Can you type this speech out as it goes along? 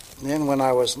And then when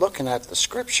I was looking at the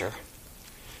scripture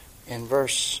in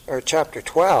chapter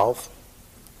 12,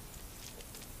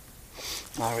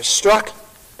 I was struck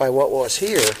by what was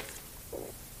here.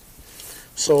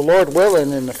 So Lord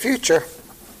willing, in the future,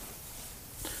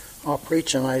 I'll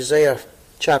preach in Isaiah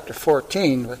chapter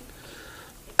 14. But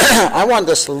I want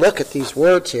us to look at these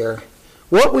words here.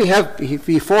 What we have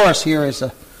before us here is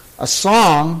a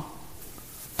song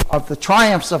of the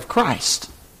triumphs of Christ.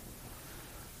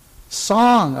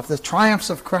 Song of the triumphs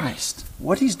of Christ.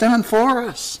 What he's done for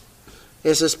us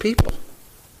is his people.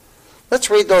 Let's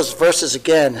read those verses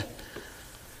again.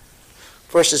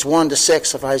 Verses 1 to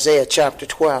 6 of Isaiah chapter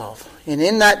 12. And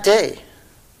in that day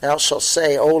thou shalt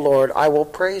say, O Lord, I will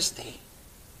praise thee.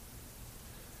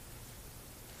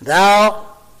 Though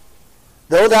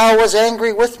thou was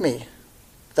angry with me,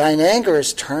 thine anger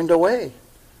is turned away,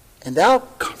 and thou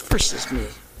comfortest me.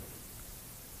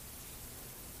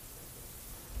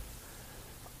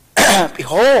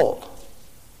 Behold,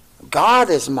 God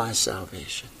is my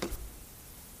salvation.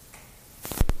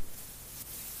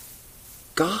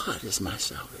 God is my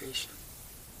salvation.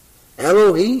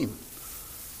 Elohim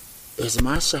is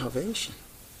my salvation.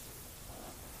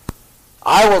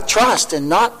 I will trust and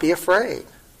not be afraid.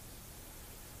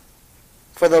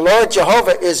 For the Lord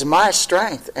Jehovah is my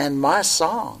strength and my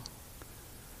song.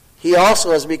 He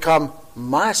also has become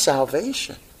my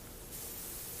salvation.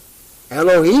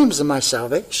 Elohim's my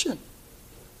salvation.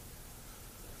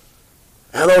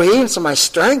 Elohim's my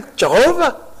strength.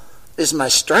 Jehovah is my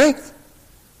strength.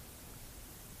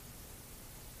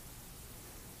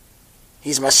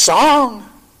 He's my song.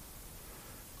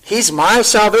 He's my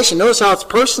salvation. Notice how it's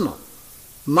personal.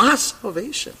 My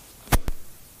salvation.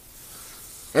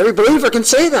 Every believer can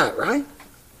say that, right?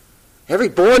 Every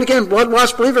born-again,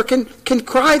 blood-washed believer can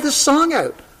cry this song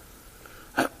out.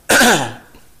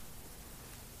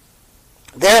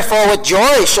 Therefore, with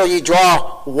joy shall ye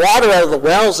draw water out of the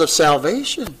wells of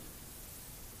salvation.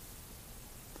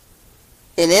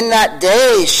 And in that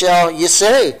day shall ye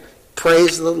say,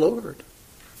 praise the Lord.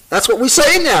 That's what we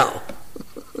say now.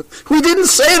 We didn't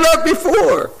say that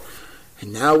before.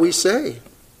 And now we say,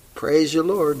 praise your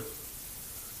Lord.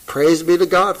 Praise be to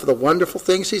God for the wonderful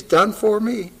things he's done for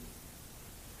me.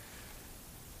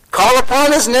 Call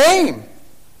upon his name.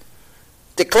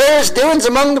 Declare his doings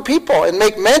among the people and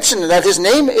make mention that his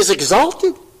name is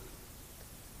exalted.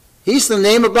 He's the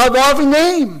name above every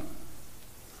name.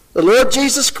 The Lord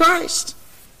Jesus Christ.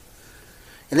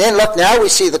 And then look, now we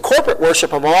see the corporate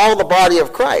worship of all the body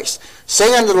of Christ.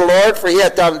 Sing unto the Lord, for he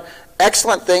hath done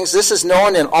excellent things. This is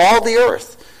known in all the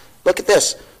earth. Look at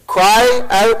this. Cry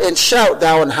out and shout,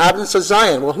 thou inhabitants of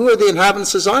Zion. Well, who are the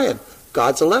inhabitants of Zion?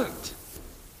 God's elect.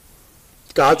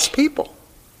 God's people.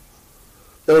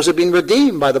 Those who have been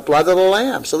redeemed by the blood of the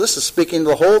Lamb. So this is speaking to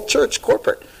the whole church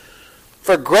corporate.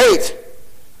 For great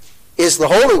is the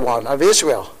Holy One of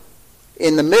Israel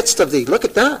in the midst of thee. Look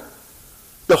at that.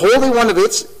 The Holy One of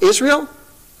Israel,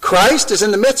 Christ, is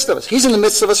in the midst of us. He's in the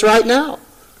midst of us right now. It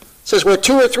says, where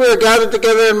two or three are gathered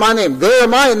together in my name, there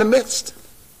am I in the midst.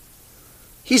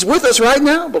 He's with us right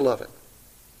now, beloved.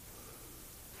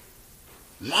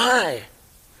 My.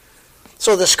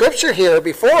 So the scripture here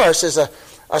before us is a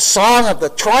song of the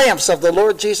triumphs of the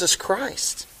Lord Jesus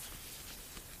Christ.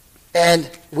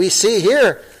 And we see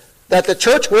here that the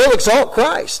church will exalt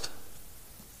Christ.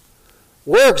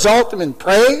 We'll exalt him in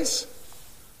praise,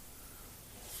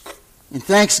 in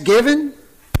thanksgiving.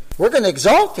 We're going to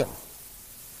exalt him.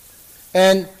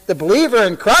 And the believer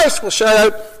in Christ will shout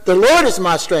out, the Lord is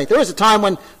my strength. There was a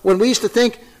time when we used to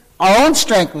think our own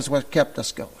strength was what kept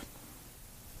us going.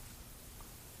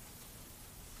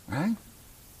 Right?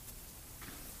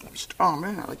 I'm a strong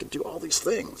man. I can do all these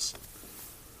things.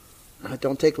 And it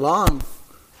don't take long.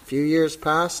 A few years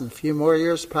pass, and a few more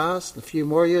years pass, and a few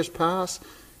more years pass,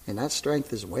 and that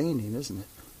strength is waning, isn't it?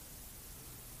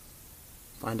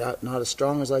 Find out not as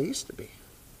strong as I used to be.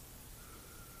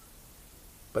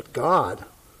 But God,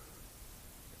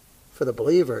 for the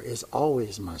believer, is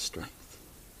always my strength.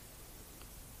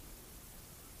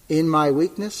 In my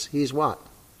weakness, he's what?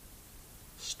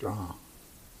 Strong.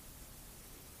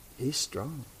 He's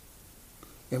strong.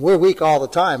 And we're weak all the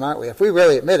time, aren't we? If we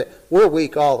really admit it, we're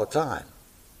weak all the time.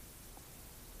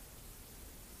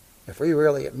 If we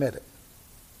really admit it.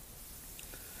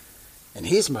 And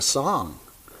he's my song.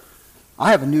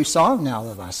 I have a new song now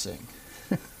that I sing.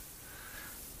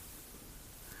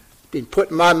 Been put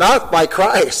in my mouth by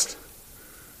Christ.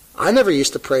 I never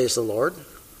used to praise the Lord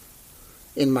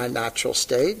in my natural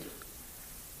state.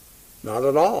 Not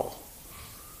at all.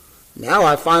 Now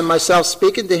I find myself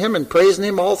speaking to him and praising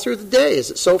him all through the day.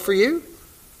 Is it so for you?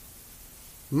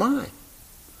 My.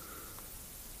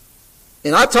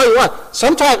 And I'll tell you what,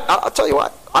 sometimes,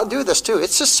 I'll do this too.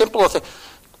 It's just simple.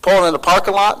 Pulling in the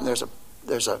parking lot and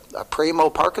there's a primo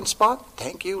parking spot.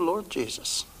 Thank you, Lord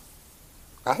Jesus.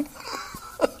 Right?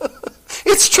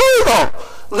 It's true though.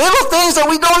 Little things that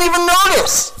we don't even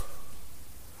notice.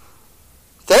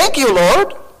 Thank you,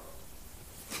 Lord.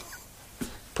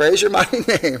 Praise your mighty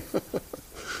name.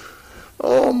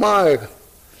 Oh my.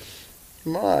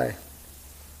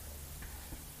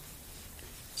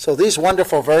 So these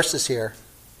wonderful verses here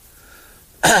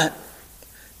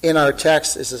in our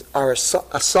text are a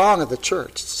song of the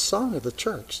church. It's a song of the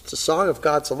church. It's a song of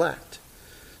God's elect,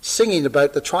 singing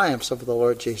about the triumphs of the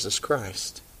Lord Jesus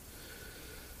Christ.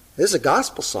 This is a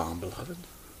gospel song, beloved.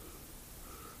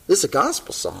 This is a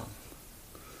gospel song.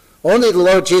 Only the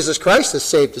Lord Jesus Christ has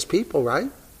saved his people, right?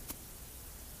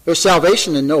 There's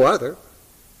salvation in no other.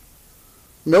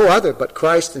 No other but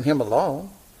Christ and him alone.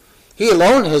 He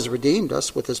alone has redeemed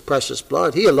us with his precious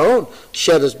blood. He alone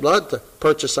shed his blood to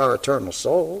purchase our eternal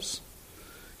souls.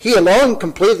 He alone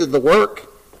completed the work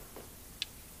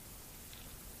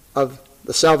of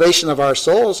the salvation of our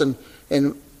souls.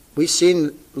 And we've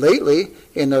seen lately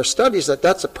in our studies that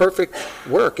that's a perfect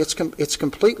work. It's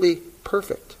completely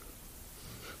perfect.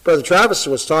 Brother Travis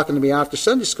was talking to me after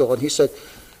Sunday school, and he said,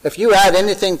 if you add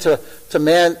anything to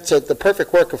the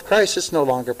perfect work of Christ, it's no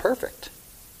longer perfect.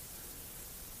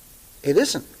 It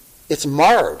isn't. It's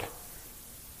marred.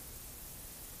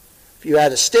 If you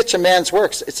add a stitch of man's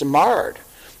works, it's marred.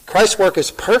 Christ's work is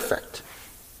perfect.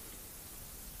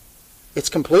 It's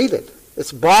completed.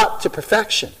 It's brought to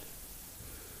perfection.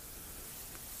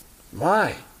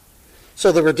 Why?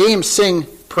 So the redeemed sing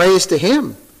praise to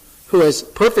him who has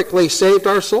perfectly saved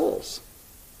our souls.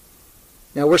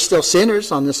 Now we're still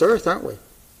sinners on this earth, aren't we?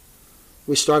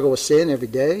 We struggle with sin every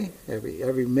day,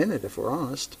 every minute, if we're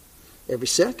honest, every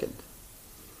second.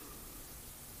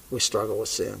 We struggle with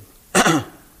sin.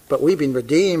 But we've been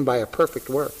redeemed by a perfect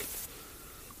work.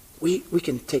 We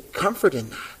can take comfort in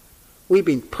that. We've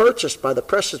been purchased by the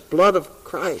precious blood of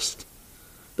Christ,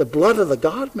 the blood of the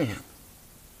God-man.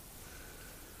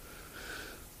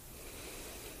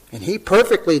 And he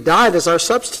perfectly died as our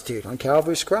substitute on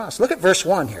Calvary's cross. Look at verse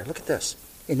 1 here. Look at this.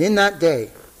 And in that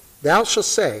day, thou shalt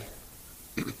say.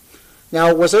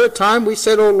 Now, was there a time we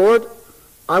said, O Lord,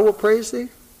 I will praise thee?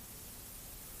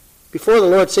 Before the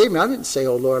Lord saved me, I didn't say,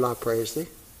 O Lord, I'll praise thee.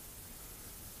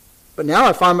 But now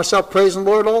I find myself praising the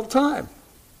Lord all the time.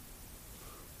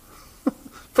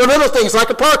 For little things like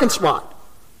a parking spot.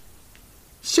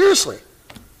 Seriously.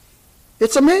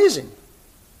 It's amazing.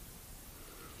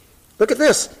 Look at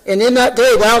this. And in that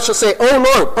day thou shalt say,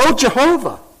 O Lord, O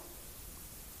Jehovah.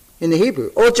 In the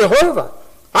Hebrew, O Jehovah,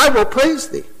 I will praise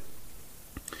thee.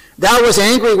 Thou was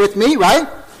angry with me, right?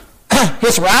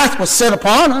 His wrath was set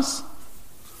upon us.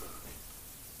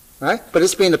 Right? But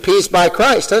it's being appeased by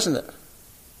Christ, isn't it?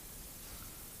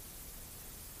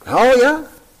 Oh,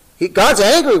 yeah. God's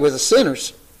angry with the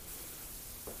sinners.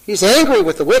 He's angry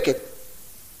with the wicked.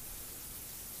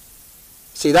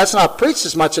 See, that's not preached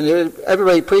as much. And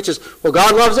everybody preaches, well,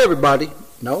 God loves everybody.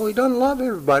 No, he doesn't love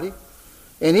everybody.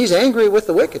 And he's angry with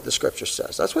the wicked, the Scripture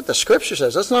says. That's what the Scripture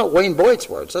says. That's not Wayne Boyd's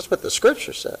words. That's what the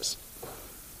Scripture says.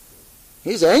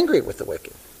 He's angry with the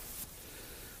wicked.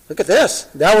 Look at this.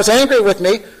 Thou was angry with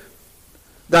me.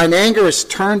 Thine anger is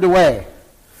turned away.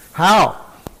 How?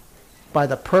 By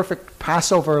the perfect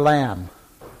Passover lamb.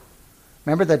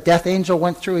 Remember the death angel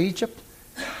went through Egypt?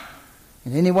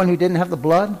 And anyone who didn't have the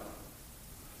blood,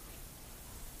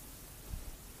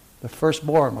 the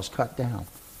firstborn was cut down.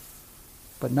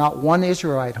 But not one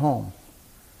Israelite home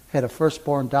had a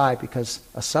firstborn die because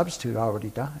a substitute already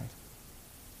died.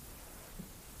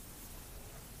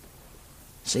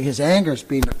 See, his anger is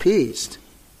being appeased.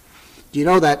 Do you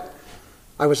know that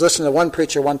I was listening to one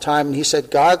preacher one time and he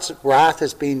said God's wrath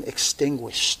is being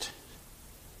extinguished.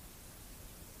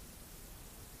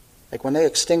 Like when they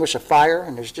extinguish a fire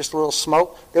and there's just a little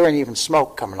smoke, there ain't even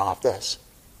smoke coming off this.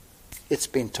 It's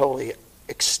being totally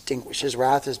extinguished. His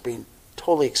wrath is being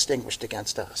totally extinguished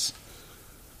against us.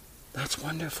 That's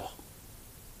wonderful.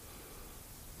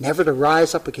 Never to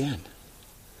rise up again.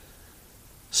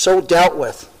 So dealt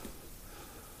with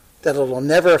that it will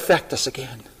never affect us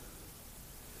again.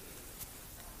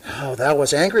 Oh, thou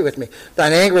was angry with me.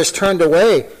 Thine anger is turned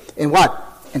away. And what?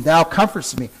 And thou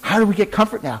comfortest me. How do we get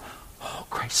comfort now? Oh,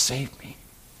 Christ saved me.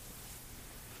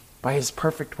 By his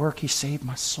perfect work, he saved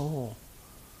my soul.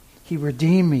 He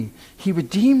redeemed me. He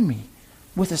redeemed me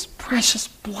with his precious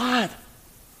blood.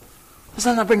 Does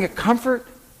that not bring a comfort?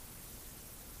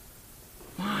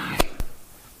 Why?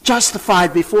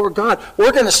 Justified before God.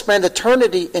 We're going to spend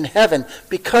eternity in heaven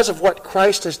because of what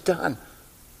Christ has done.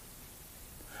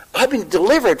 I've been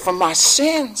delivered from my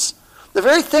sins, the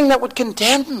very thing that would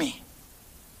condemn me.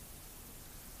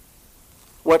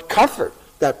 What comfort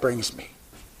that brings me.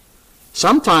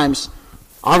 Sometimes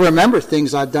I'll remember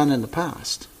things I've done in the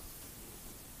past.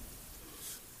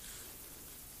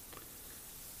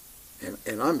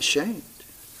 And I'm ashamed.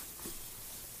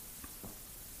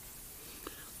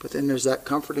 But then there's that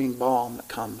comforting balm that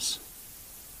comes.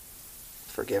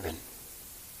 Forgiven.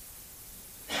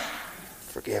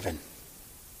 Forgiven.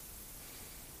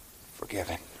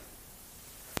 Forgiven.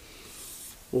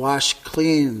 Washed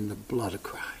clean in the blood of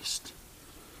Christ.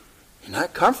 And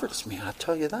that comforts me, I'll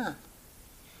tell you that.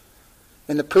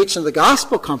 And the preaching of the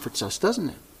gospel comforts us, doesn't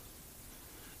it?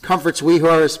 Comforts we who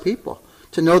are his people.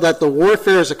 To know that the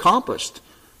warfare is accomplished.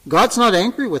 God's not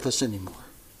angry with us anymore.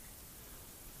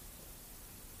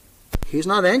 He's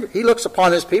not angry. He looks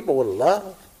upon his people with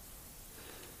love.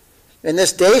 And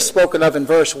this day spoken of in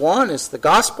verse 1 is the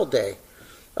gospel day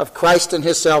of Christ and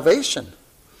his salvation.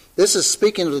 This is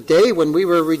speaking of the day when we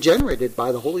were regenerated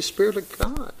by the Holy Spirit of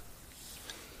God.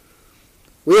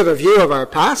 We have a view of our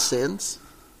past sins,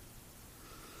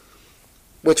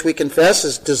 which we confess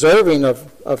is deserving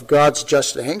of God's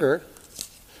just anger.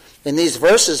 And these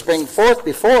verses bring forth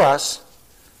before us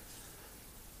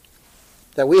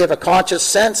that we have a conscious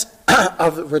sense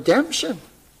of redemption.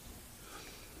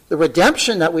 The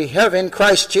redemption that we have in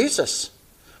Christ Jesus,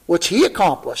 which he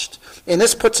accomplished. And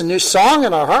this puts a new song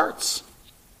in our hearts.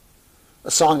 A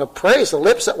song of praise. The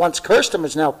lips that once cursed him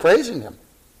is now praising him.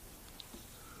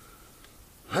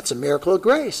 That's a miracle of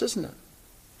grace, isn't it?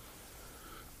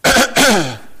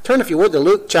 Turn, if you would, to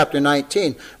Luke chapter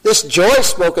 19. This joy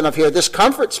spoken of here, this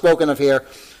comfort spoken of here,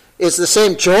 is the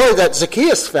same joy that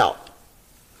Zacchaeus felt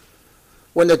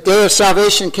when the day of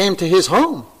salvation came to his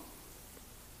home.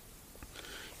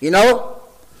 You know,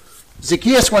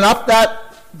 Zacchaeus went up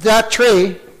that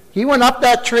tree. He went up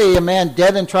that tree, a man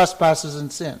dead in trespasses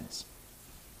and sins.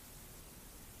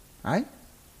 Right?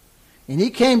 And he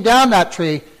came down that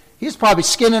tree. He's probably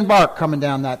skin and bark coming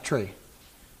down that tree.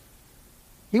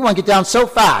 He wanted to get down so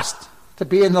fast to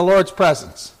be in the Lord's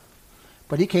presence.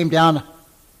 But he came down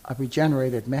a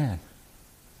regenerated man.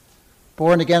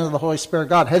 Born again of the Holy Spirit of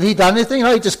God. Had he done anything?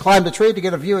 No, he just climbed a tree to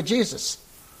get a view of Jesus.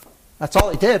 That's all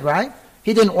he did, right?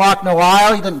 He didn't walk no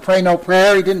aisle. He didn't pray no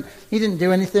prayer. He didn't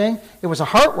do anything. It was a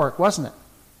heart work, wasn't it?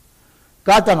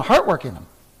 God done a heart work in him.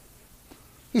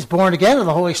 He's born again of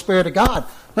the Holy Spirit of God.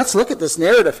 Let's look at this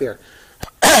narrative here.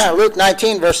 Luke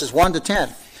 19, verses 1 to 10.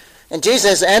 And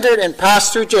Jesus entered and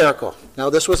passed through Jericho. Now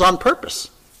this was on purpose.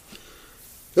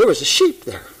 There was a sheep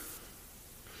there.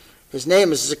 His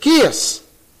name is Zacchaeus.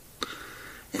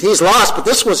 And he's lost, but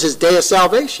this was his day of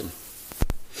salvation.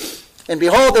 And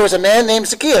behold, there was a man named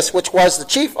Zacchaeus, which was the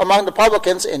chief among the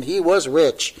publicans, and he was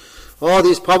rich. All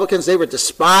these publicans, they were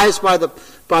despised by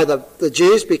the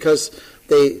Jews because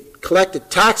they collected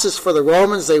taxes for the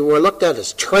Romans. They were looked at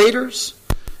as traitors.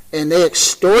 And they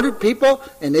extorted people,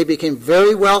 and they became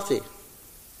very wealthy.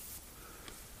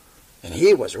 And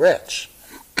he was rich.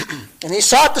 And he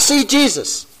sought to see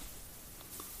Jesus.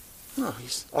 Oh,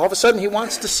 all of a sudden he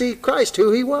wants to see Christ,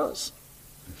 who he was.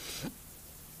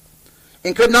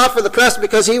 And could not for the press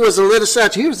because he was a little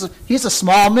such. He's a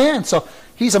small man, so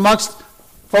he's amongst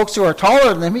folks who are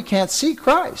taller than him. He can't see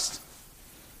Christ.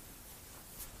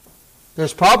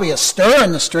 There's probably a stir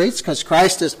in the streets because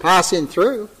Christ is passing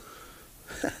through.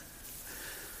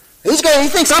 He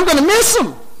thinks I'm going to miss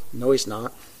him. No, he's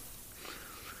not.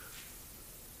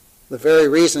 The very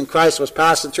reason Christ was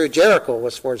passing through Jericho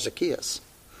was for Zacchaeus.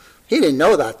 He didn't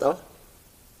know that, though.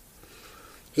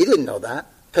 He didn't know that.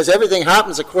 Because everything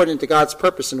happens according to God's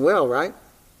purpose and will, right?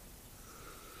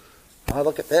 Oh,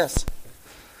 look at this.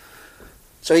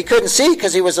 So he couldn't see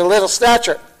because he was a little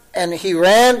stature. And he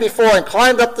ran before and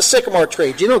climbed up the sycamore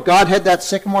tree. Do you know God had that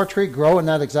sycamore tree grow in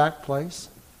that exact place?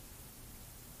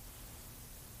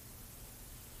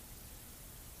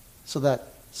 So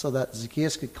that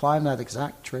Zacchaeus could climb that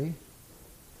exact tree?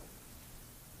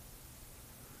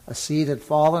 A seed had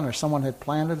fallen or someone had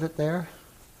planted it there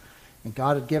and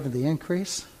God had given the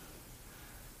increase.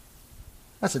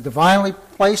 That's a divinely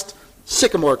placed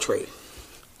sycamore tree.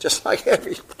 Just like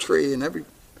every tree and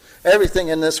everything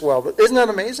in this world. But isn't that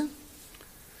amazing?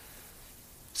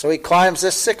 So he climbs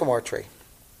this sycamore tree.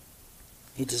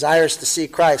 He desires to see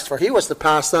Christ, for he was to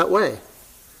pass that way.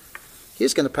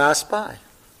 He's going to pass by.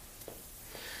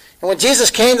 And when Jesus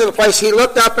came to the place, he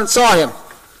looked up and saw him.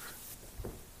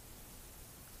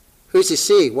 Who's he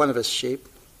see? One of his sheep.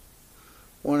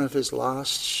 One of his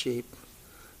lost sheep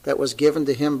that was given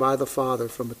to him by the Father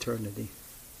from eternity.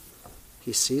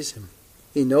 He sees him.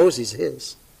 He knows he's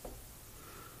his.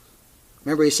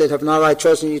 Remember he said, have not I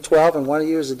chosen you 12 and one of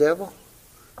you is the devil?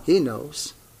 He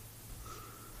knows.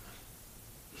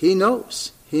 He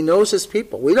knows. He knows his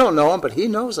people. We don't know him, but he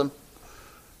knows them.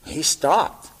 He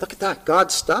stopped. Look at that.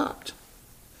 God stopped.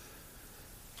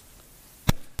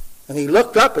 And he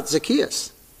looked up at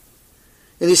Zacchaeus.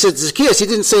 And he said, Zacchaeus, he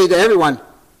didn't say to everyone,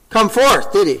 come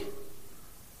forth, did he?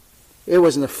 It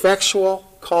was an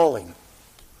effectual calling.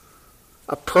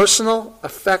 A personal,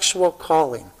 effectual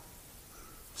calling.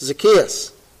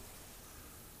 Zacchaeus,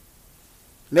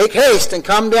 make haste and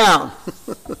come down.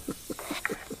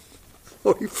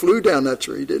 Oh, he flew down that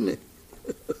tree, didn't he?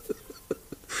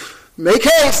 Make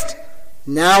haste.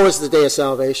 Now is the day of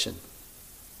salvation.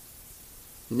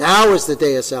 Now is the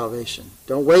day of salvation.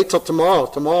 Don't wait till tomorrow.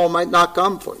 Tomorrow might not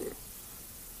come for you.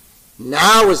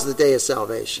 Now is the day of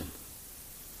salvation.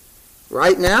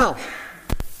 Right now.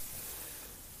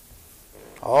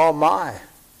 Oh my.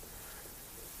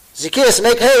 Zacchaeus,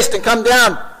 make haste and come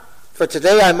down, for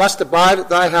today I must abide at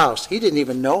thy house. He didn't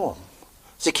even know him.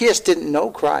 Zacchaeus didn't know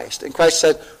Christ. And Christ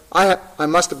said, I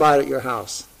must abide at your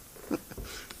house.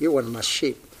 You're one of my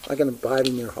sheep. I'm going to abide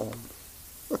in your home.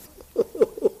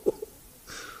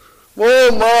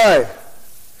 Oh my.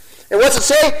 And what's it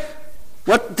say?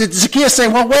 What did Zacchaeus say?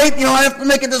 Well, wait, I have to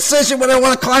make a decision whether I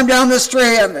want to climb down this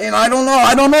tree. And I don't know.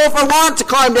 I don't know if I want to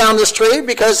climb down this tree,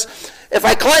 because if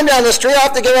I climb down this tree, I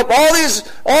have to give up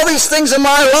all these things in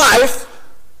my life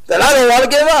that I don't want to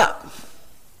give up.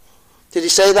 Did he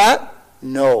say that?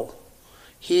 No.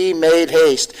 He made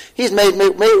haste. He's made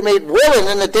willing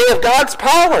in the day of God's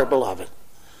power, beloved.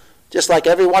 Just like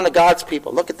every one of God's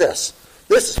people. Look at this.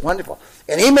 This is wonderful.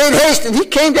 And he made haste, and he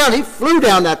came down. He flew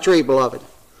down that tree, beloved.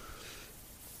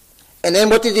 And then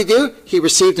what did he do? He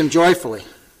received him joyfully.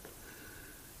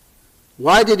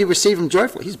 Why did he receive him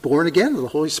joyfully? He's born again of the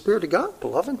Holy Spirit of God,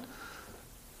 beloved.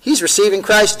 He's receiving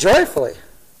Christ joyfully.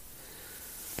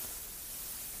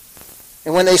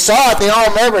 And when they saw it, they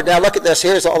all murmured. Now look at this.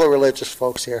 Here's all the religious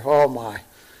folks here. Oh my.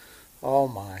 Oh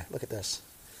my. Look at this.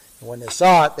 And when they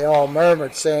saw it, they all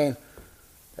murmured, saying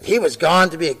that he was gone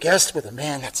to be a guest with a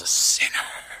man that's a sinner.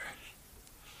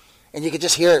 And you could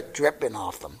just hear it dripping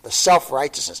off them. The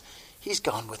self-righteousness. He's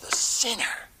gone with a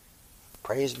sinner.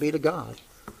 Praise be to God.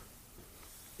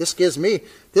 This gives me,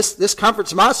 this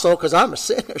comforts my soul, because I'm a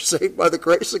sinner saved by the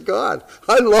grace of God.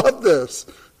 I love this.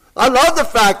 I love the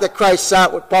fact that Christ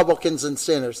sat with publicans and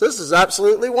sinners. This is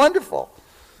absolutely wonderful.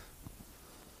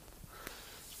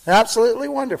 Absolutely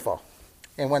wonderful.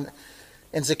 And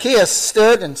Zacchaeus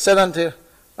stood and said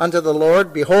unto the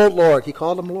Lord, behold, Lord. He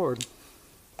called him Lord.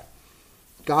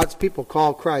 God's people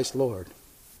call Christ Lord.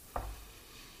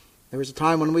 There was a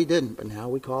time when we didn't, but now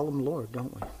we call him Lord,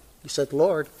 don't we? He said,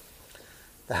 Lord,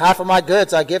 the half of my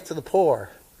goods I give to the poor.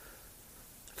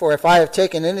 For if I have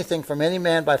taken anything from any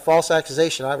man by false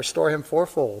accusation, I restore him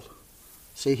fourfold.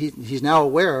 See, he's now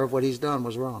aware of what he's done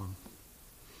was wrong.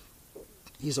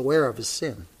 He's aware of his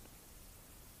sin.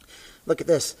 Look at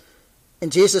this.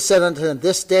 And Jesus said unto him,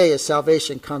 this day is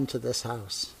salvation come to this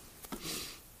house.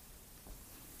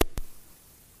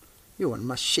 You're one of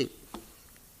my sheep,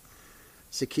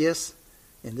 Zacchaeus,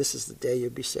 and this is the day you'll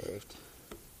be saved.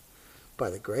 By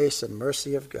the grace and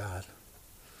mercy of God.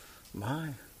 My.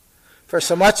 For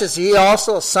so much as ye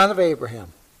also a son of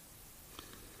Abraham.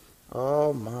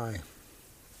 Oh my.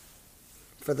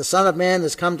 For the Son of Man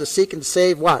has come to seek and to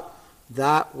save what?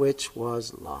 That which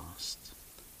was lost.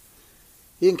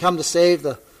 He didn't come to save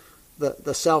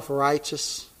the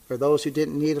self-righteous or those who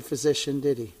didn't need a physician,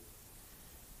 did he?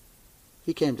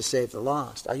 He came to save the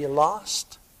lost. Are you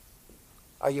lost?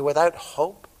 Are you without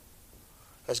hope?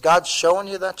 Has God shown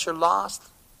you that you're lost?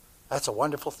 That's a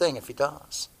wonderful thing if he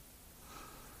does.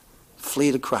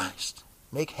 Flee to Christ.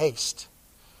 Make haste,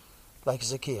 like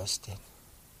Zacchaeus did.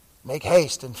 Make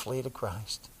haste and flee to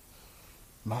Christ.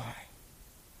 My.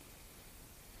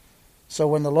 So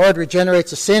when the Lord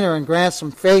regenerates a sinner and grants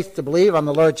him faith to believe on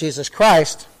the Lord Jesus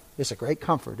Christ, it's a great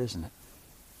comfort, isn't it?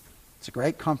 It's a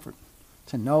great comfort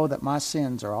to know that my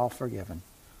sins are all forgiven.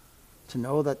 To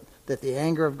know that the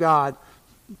anger of God,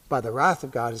 by the wrath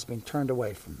of God, has been turned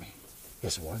away from me.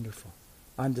 It's wonderful.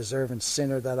 Undeserving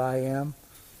sinner that I am.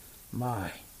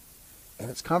 My. And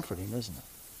it's comforting, isn't it?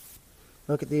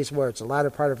 Look at these words, the latter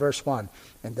part of verse 1.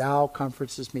 And thou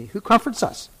comfortest me. Who comforts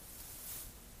us?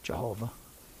 Jehovah.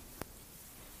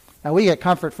 Now we get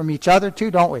comfort from each other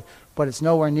too, don't we? But it's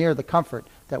nowhere near the comfort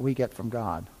that we get from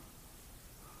God.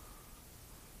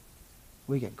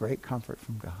 We get great comfort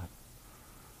from God.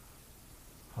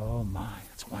 Oh my,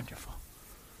 it's wonderful.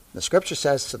 The scripture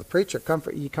says to the preacher,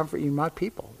 comfort you my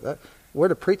people. We're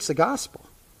to preach the gospel,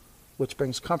 which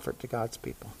brings comfort to God's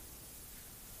people.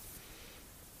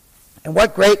 And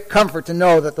what great comfort to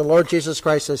know that the Lord Jesus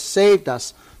Christ has saved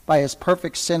us by his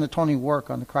perfect sin atoning work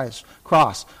on the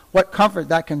cross. What comfort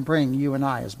that can bring you and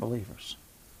I as believers.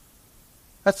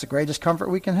 That's the greatest comfort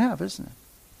we can have, isn't it?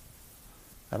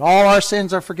 That all our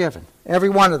sins are forgiven, every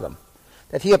one of them.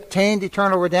 That he obtained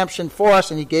eternal redemption for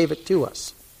us and he gave it to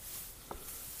us.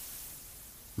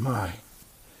 My.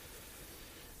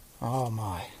 Oh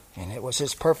my. And it was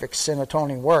his perfect sin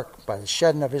atoning work by the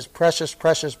shedding of his precious,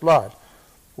 precious blood,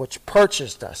 which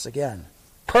purchased us again,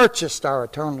 purchased our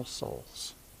eternal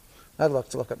souls. Now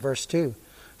let's look at verse 2. It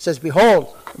says,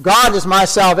 behold, God is my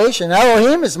salvation.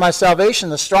 Elohim is my salvation,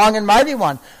 the strong and mighty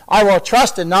one. I will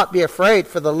trust and not be afraid,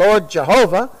 for the Lord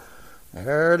Jehovah,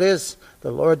 there it is,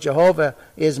 the Lord Jehovah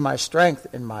is my strength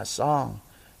and my song.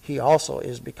 He also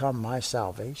is become my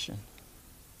salvation.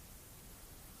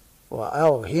 Well,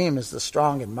 Elohim is the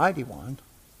strong and mighty one.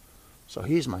 So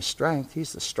he's my strength.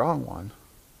 He's the strong one.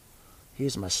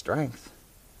 He's my strength.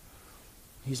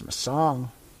 He's my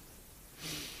song.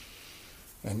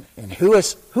 And who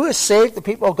has saved the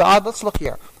people of God? Let's look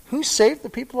here. Who saved the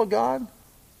people of God?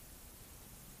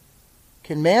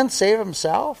 Can man save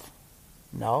himself?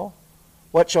 No.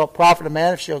 What shall it profit a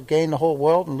man if he shall gain the whole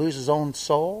world and lose his own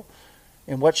soul?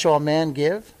 And what shall a man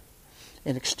give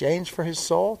in exchange for his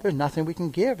soul? There's nothing we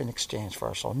can give in exchange for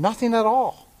our soul. Nothing at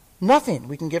all. Nothing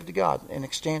we can give to God in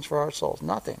exchange for our souls.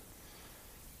 Nothing.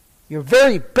 Your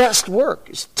very best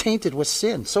work is tainted with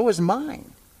sin. So is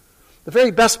mine. The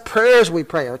very best prayers we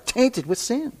pray are tainted with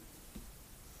sin.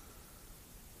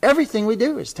 Everything we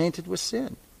do is tainted with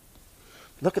sin.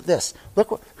 Look at this.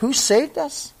 Look, who saved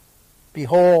us?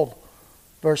 Behold,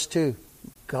 verse 2,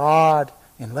 God,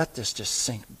 and let this just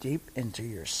sink deep into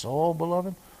your soul,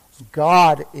 beloved.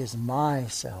 God is my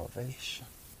salvation.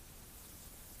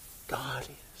 God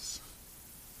is.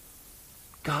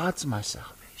 God's my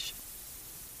salvation.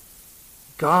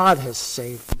 God has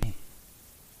saved me.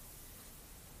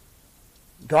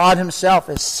 God himself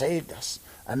has saved us.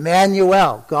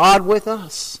 Emmanuel, God with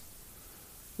us.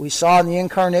 We saw in the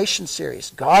Incarnation series,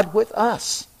 God with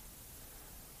us.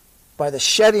 By the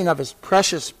shedding of his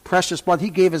precious, precious blood,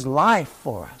 he gave his life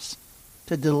for us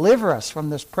to deliver us from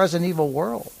this present evil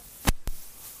world,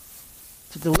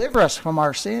 to deliver us from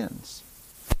our sins,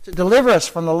 to deliver us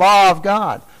from the law of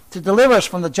God, to deliver us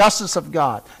from the justice of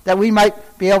God, that we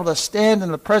might be able to stand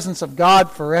in the presence of God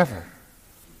forever.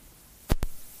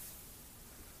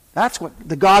 That's what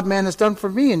the God-man has done for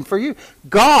me and for you.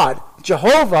 God,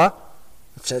 Jehovah,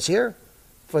 it says here,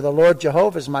 for the Lord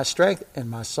Jehovah is my strength and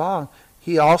my song.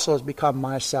 He also has become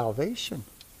my salvation.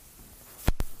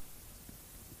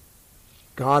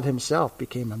 God himself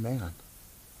became a man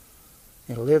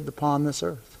and lived upon this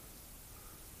earth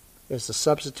as the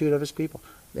substitute of his people.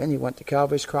 Then he went to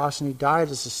Calvary's cross and he died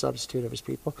as the substitute of his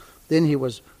people. Then he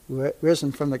was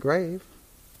risen from the grave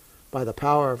by the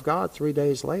power of God 3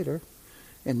 days later.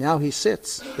 And now he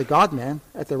sits, the God-man,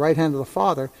 at the right hand of the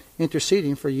Father,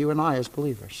 interceding for you and I as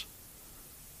believers.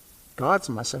 God's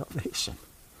my salvation.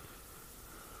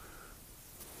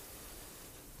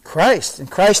 Christ,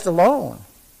 and Christ alone,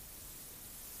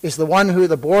 is the one who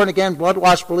the born-again,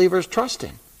 blood-washed believers trust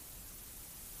in.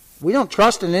 We don't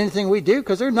trust in anything we do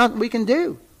because there's nothing we can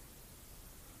do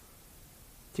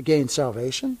to gain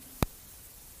salvation.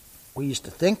 We used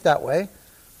to think that way,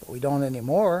 but we don't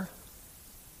anymore.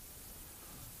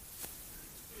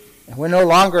 And we're no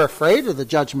longer afraid of the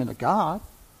judgment of God.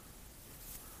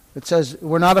 It says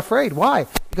we're not afraid. Why?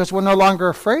 Because we're no longer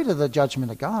afraid of the judgment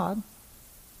of God.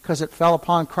 Because it fell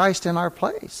upon Christ in our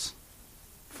place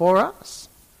for us.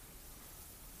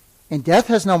 And death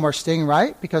has no more sting,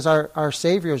 right? Because our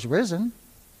Savior is risen.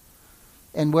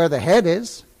 And where the head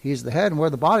is, he's the head. And where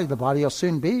the body will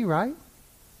soon be, right?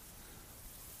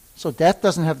 So death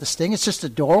doesn't have the sting. It's just a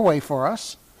doorway for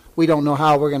us. We don't know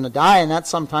how we're going to die, and that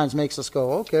sometimes makes us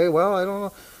go, okay, well, I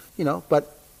don't know.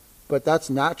 But that's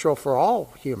natural for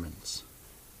all humans.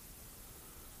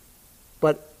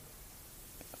 But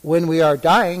when we are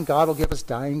dying, God will give us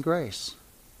dying grace.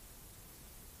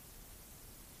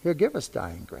 He'll give us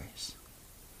dying grace.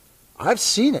 I've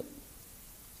seen it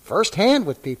firsthand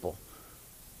with people,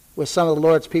 with some of the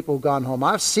Lord's people who've gone home.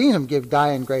 I've seen him give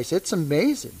dying grace. It's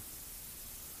amazing.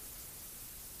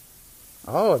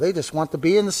 Oh, they just want to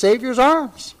be in the Savior's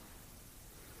arms.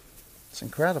 It's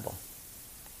incredible.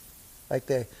 Like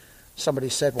somebody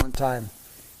said one time,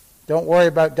 don't worry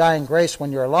about dying grace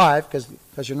when you're alive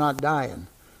because you're not dying.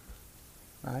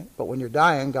 Right? But when you're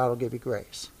dying, God will give you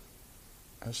grace.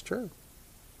 That's true.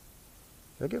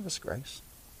 He'll give us grace.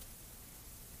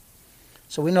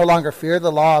 So we no longer fear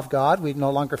the law of God. We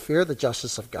no longer fear the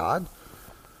justice of God.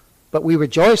 But we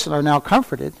rejoice and are now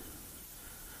comforted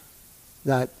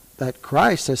that that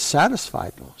Christ has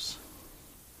satisfied those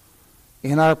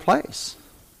in our place.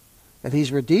 That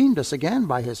he's redeemed us again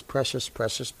by his precious,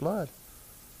 precious blood.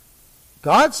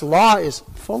 God's law is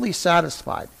fully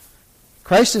satisfied.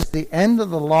 Christ is the end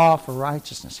of the law for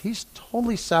righteousness. He's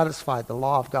totally satisfied the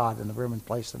law of God in the room and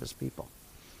place of his people.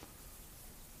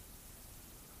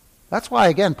 That's why,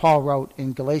 again, Paul wrote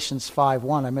in Galatians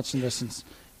 5:1, I mentioned this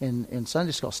in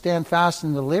Sunday school, stand fast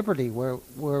in the liberty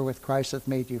wherewith Christ hath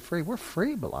made you free. We're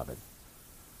free, beloved.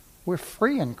 We're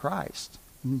free in Christ.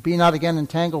 Be not again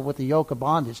entangled with the yoke of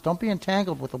bondage. Don't be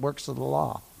entangled with the works of the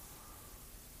law.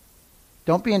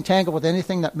 Don't be entangled with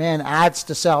anything that man adds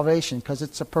to salvation, because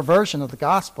it's a perversion of the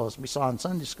gospel, as we saw in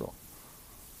Sunday school.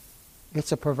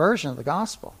 It's a perversion of the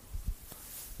gospel.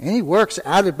 Any works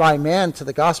added by man to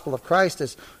the gospel of Christ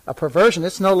is a perversion.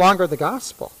 It's no longer the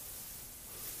gospel.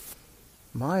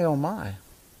 My, oh my.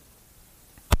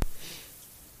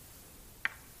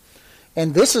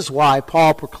 And this is why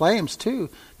Paul proclaims, too,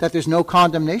 that there's no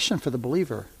condemnation for the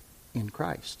believer in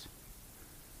Christ.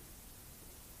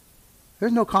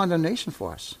 There's no condemnation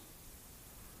for us.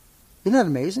 Isn't that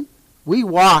amazing? We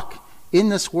walk in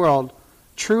this world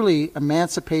truly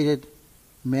emancipated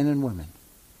men and women,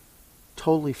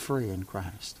 totally free in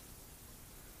Christ.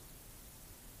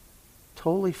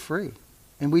 Totally free.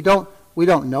 And we don't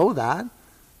know that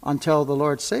until the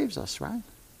Lord saves us, right?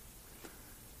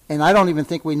 And I don't even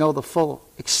think we know the full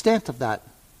extent of that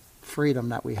freedom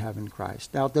that we have in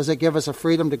Christ. Now, does it give us a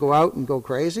freedom to go out and go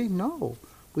crazy? No.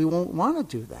 We won't want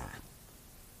to do that.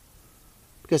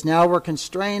 Because now we're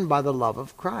constrained by the love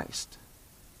of Christ.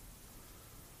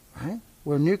 Right?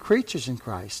 We're new creatures in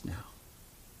Christ now.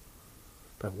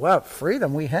 But what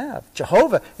freedom we have.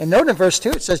 Jehovah, and note in verse 2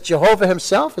 it says Jehovah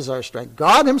himself is our strength.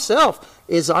 God himself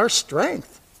is our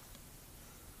strength.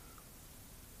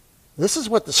 This is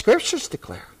what the scriptures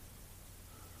declare.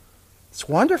 It's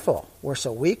wonderful. We're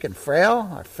so weak and frail.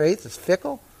 Our faith is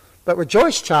fickle. But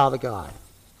rejoice, child of God.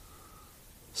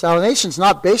 Salvation's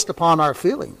not based upon our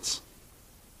feelings.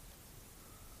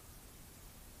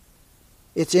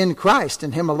 It's in Christ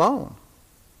and him alone.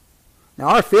 Now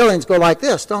our feelings go like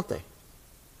this, don't they?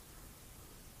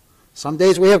 Some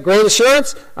days we have great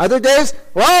assurance. Other days,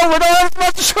 well, we don't have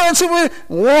much assurance. And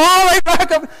we're right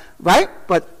back up. Right?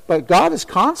 But God is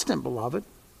constant, beloved.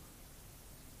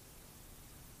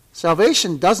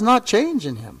 Salvation does not change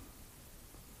in him.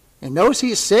 And those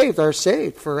he is saved are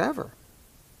saved forever.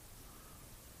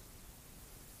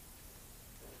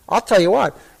 I'll tell you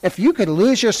what, if you could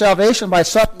lose your salvation by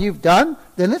something you've done,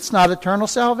 then it's not eternal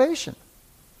salvation.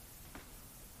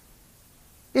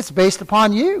 It's based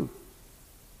upon you.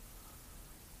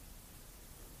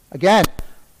 Again,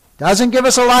 doesn't give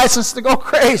us a license to go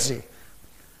crazy.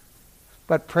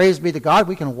 But praise be to God,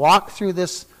 we can walk through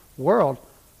this world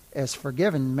as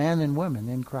forgiven men and women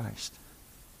in Christ.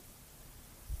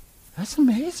 That's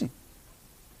amazing.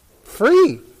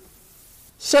 Free.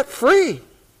 Set free.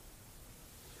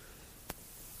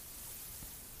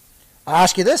 I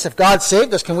ask you this, if God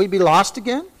saved us, can we be lost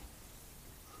again?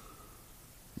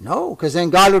 No, because then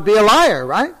God would be a liar,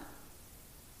 right?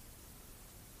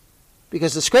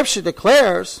 Because the scripture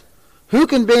declares, who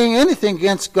can bring anything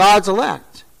against God's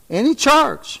elect? Any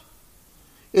charge.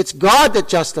 It's God that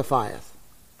justifieth.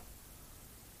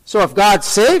 So if God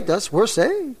saved us, we're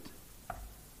saved.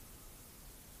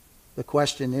 The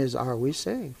question is, are we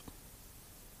saved?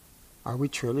 Are we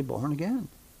truly born again?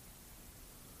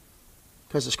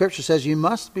 Because the scripture says you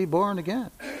must be born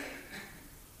again.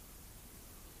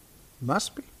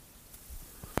 Must be.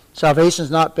 Salvation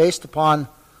is not based upon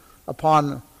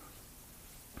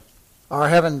our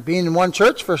having been in one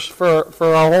church for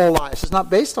our whole lives. It's not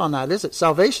based on that, is it?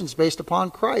 Salvation is based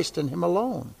upon Christ and him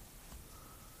alone.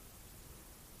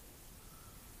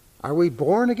 Are we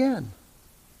born again?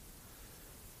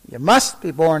 You must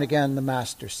be born again, the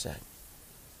Master said.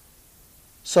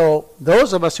 So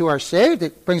those of us who are saved,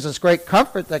 it brings us great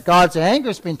comfort that God's anger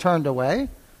has been turned away.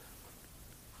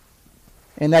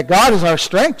 And that God is our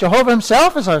strength. Jehovah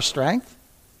himself is our strength.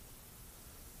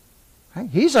 Right?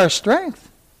 He's our strength.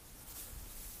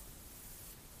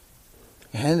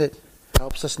 And it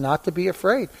helps us not to be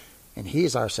afraid. And he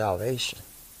is our salvation.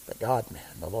 The God-man,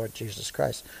 the Lord Jesus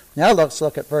Christ. Now let's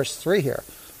look at verse 3 here.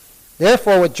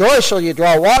 Therefore with joy shall you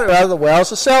draw water out of the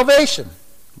wells of salvation.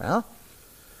 Well,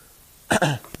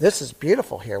 this is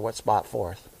beautiful here, what's brought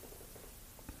forth.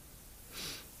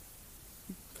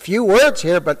 Few words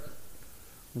here, but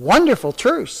wonderful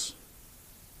truths.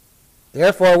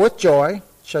 Therefore with joy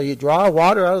shall you draw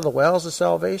water out of the wells of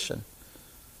salvation.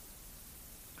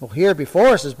 Well, here before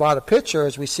us is brought a picture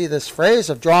as we see this phrase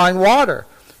of drawing water,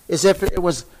 as if it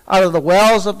was out of the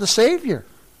wells of the Savior.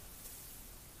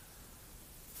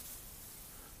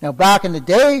 Now, back in the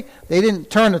day, they didn't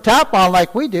turn the tap on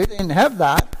like we do. They didn't have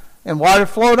that, and water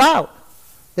flowed out.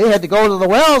 They had to go to the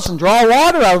wells and draw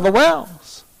water out of the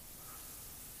wells.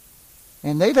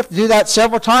 And they'd have to do that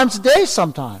several times a day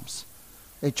sometimes.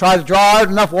 They'd try to draw out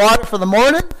enough water for the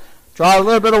morning, draw a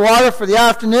little bit of water for the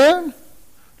afternoon,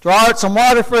 draw out some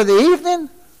water for the evening.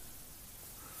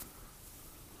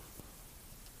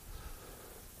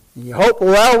 And you hope the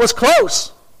well was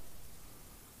close,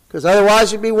 because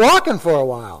otherwise you'd be walking for a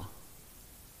while.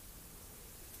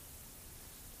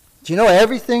 Do you know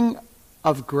everything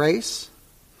of grace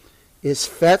is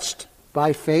fetched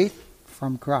by faith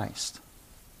from Christ?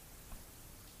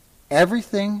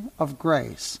 Everything of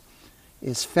grace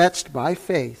is fetched by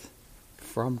faith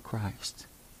from Christ.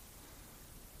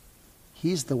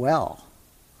 He's the well.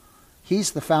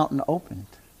 He's the fountain opened.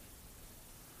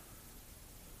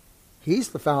 He's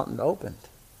the fountain opened.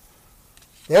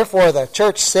 Therefore, the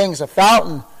church sings, a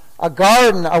fountain, a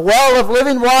garden, a well of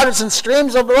living waters and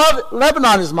streams of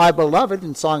Lebanon is my beloved,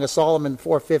 in Song of Solomon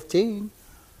 4:15.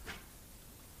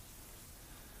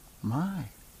 My.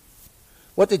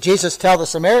 What did Jesus tell the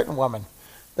Samaritan woman?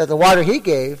 That the water he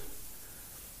gave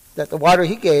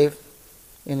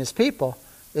in his people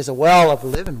is a well of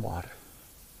living water.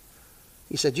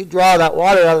 He said, you draw that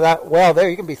water out of that well there,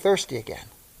 you can be thirsty again.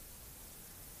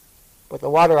 But the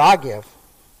water I give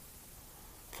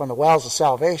from the wells of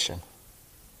salvation,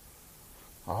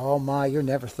 oh my, you'll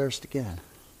never thirst again.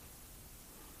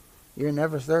 You'll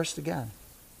never thirst again.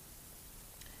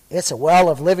 It's a well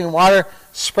of living water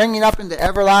springing up into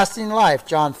everlasting life,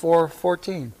 John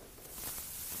 4:14.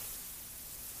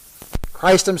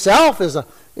 Christ himself is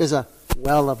a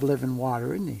well of living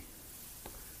water, isn't he?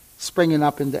 Springing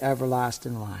up into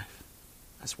everlasting life.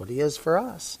 That's what he is for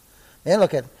us. Then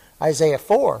look at Isaiah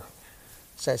 4.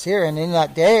 It says here, and in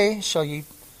that day shall you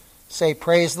say,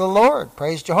 praise the Lord,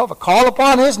 praise Jehovah. Call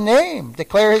upon his name,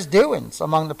 declare his doings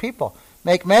among the people.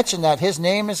 Make mention that his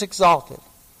name is exalted.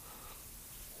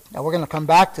 Now we're going to come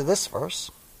back to this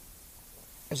verse.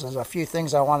 There's a few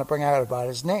things I want to bring out about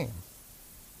his name.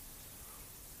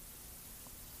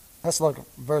 Let's look at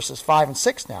verses 5 and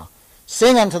 6 now.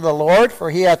 Sing unto the Lord,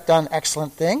 for he hath done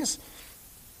excellent things.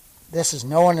 This is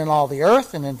known in all the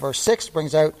earth. And in verse 6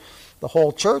 brings out the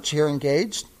whole church here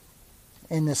engaged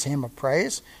in this hymn of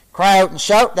praise. Cry out and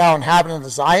shout, thou inhabitant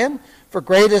of Zion, for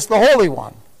great is the Holy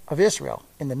One of Israel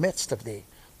in the midst of thee.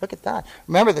 Look at that.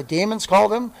 Remember the demons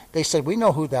called him? They said, we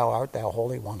know who thou art, thou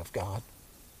Holy One of God.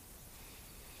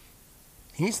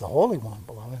 He's the Holy One,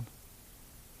 beloved.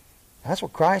 That's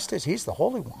what Christ is. He's the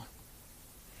Holy One.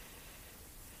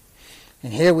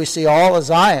 And here we see all of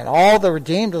Zion, all the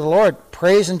redeemed of the Lord,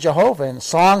 praising Jehovah in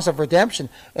songs of redemption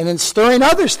and in stirring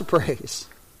others to praise.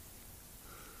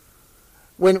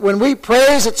 When we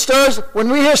praise, it stirs.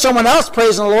 When we hear someone else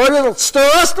praising the Lord, it'll stir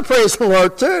us to praise the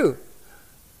Lord too.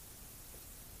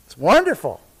 It's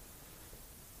wonderful.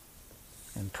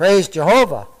 And praise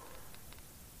Jehovah.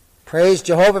 Praise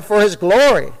Jehovah for his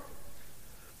glory.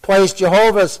 Praise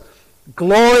Jehovah's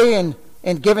glory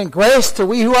in giving grace to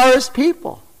we who are his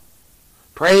people.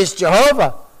 Praise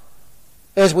Jehovah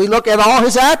as we look at all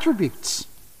his attributes.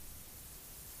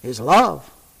 His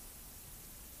love,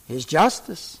 his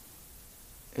justice,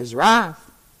 his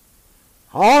wrath,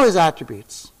 all his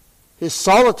attributes, his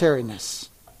solitariness.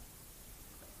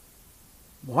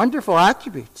 Wonderful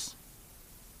attributes.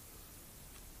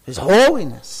 His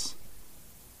holiness.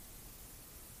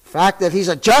 The fact that he's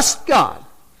a just God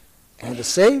and a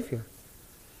Savior.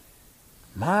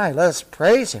 My, let us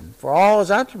praise him for all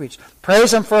his attributes.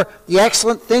 Praise him for the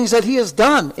excellent things that he has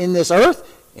done in this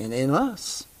earth and in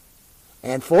us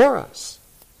and for us.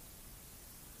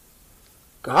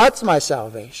 God's my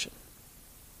salvation.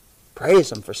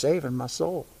 Praise him for saving my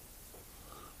soul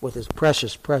with his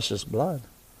precious, precious blood.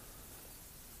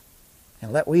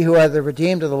 And let we who are the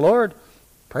redeemed of the Lord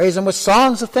praise him with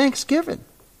songs of thanksgiving.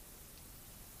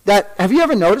 Have you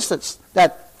ever noticed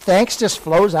that thanks just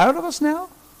flows out of us now?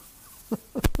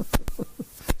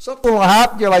 Something will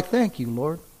happen, you're like, thank you,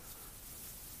 Lord.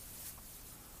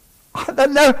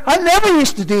 I never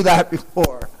used to do that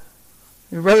before.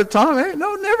 You Brother Tom, hey,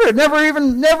 no, never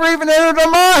even entered our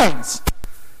minds.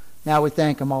 Now we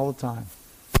thank him all the time.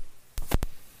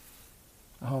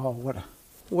 Oh,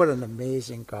 what an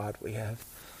amazing God we have.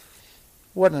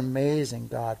 What an amazing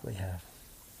God we have.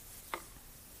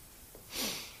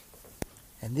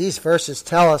 And these verses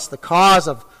tell us the cause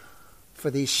for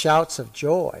these shouts of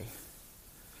joy.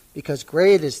 Because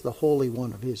great is the Holy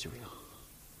One of Israel.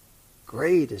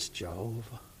 Great is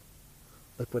Jehovah.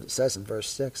 Look what it says in verse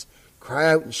 6.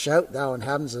 Cry out and shout, thou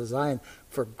inhabitants of Zion,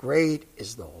 for great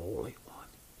is the Holy One.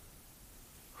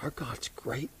 Our God's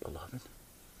great, beloved.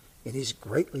 And he's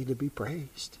greatly to be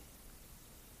praised.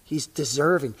 He's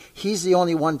deserving. He's the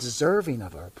only one deserving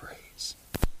of our praise.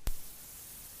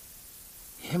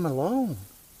 Him alone.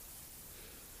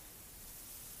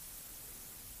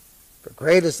 For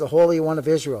great is the Holy One of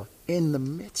Israel in the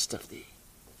midst of thee.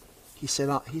 He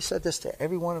said this to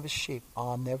every one of his sheep.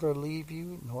 I'll never leave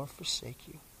you nor forsake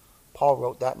you. Paul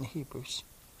wrote that in Hebrews.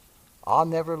 I'll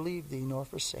never leave thee nor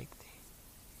forsake thee.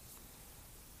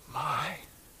 My.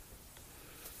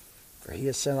 For he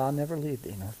has said, I'll never leave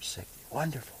thee nor forsake thee.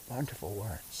 Wonderful, wonderful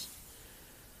words.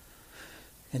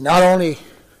 And not only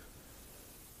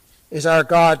is our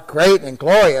God great and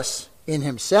glorious in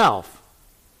himself,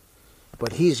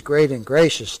 but he's great and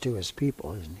gracious to his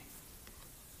people, isn't he?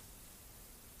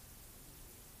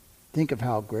 Think of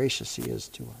how gracious he is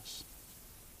to us.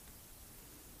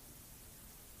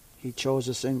 He chose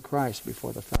us in Christ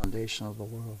before the foundation of the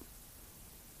world.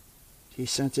 He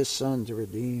sent his Son to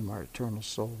redeem our eternal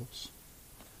souls.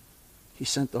 He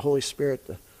sent the Holy Spirit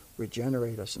to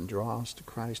regenerate us and draw us to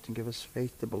Christ and give us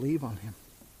faith to believe on him.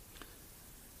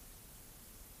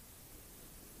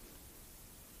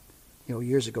 You know,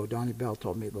 years ago, Donnie Bell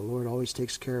told me the Lord always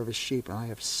takes care of his sheep, and I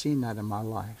have seen that in my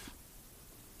life.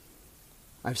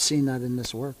 I've seen that in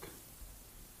this work.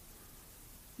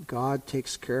 God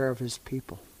takes care of his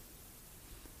people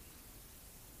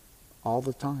all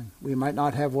the time. We might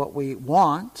not have what we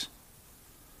want,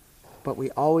 but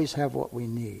we always have what we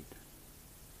need.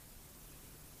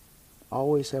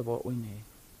 Always have what we need.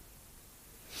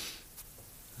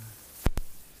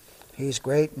 He's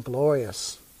great and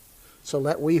glorious. So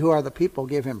let we who are the people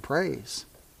give him praise.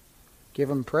 Give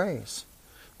him praise.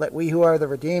 Let we who are the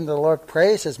redeemed of the Lord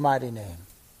praise his mighty name.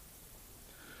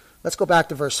 Let's go back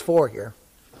to verse 4 here.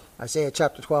 Isaiah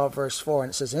chapter 12, verse 4.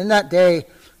 And it says, In that day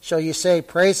shall you say,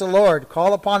 Praise the Lord,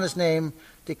 call upon his name,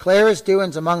 declare his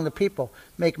doings among the people,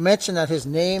 make mention that his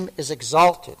name is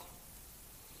exalted.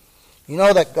 You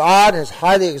know that God has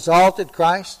highly exalted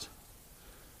Christ?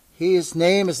 His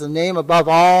name is the name above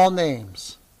all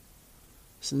names.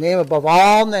 It's the name above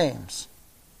all names.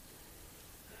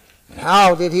 And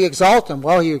how did he exalt him?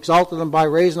 Well, he exalted him by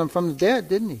raising him from the dead,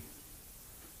 didn't he?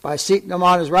 By seating him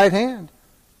on his right hand.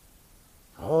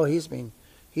 Oh, he's been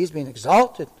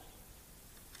exalted.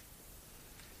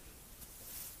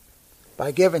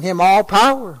 By giving him all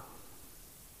power.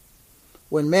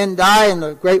 When men die in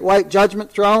the great white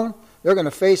judgment throne, they're going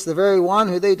to face the very one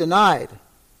who they denied.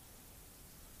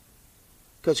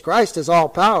 Because Christ has all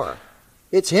power.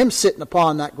 It's him sitting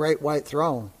upon that great white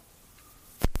throne.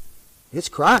 It's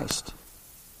Christ.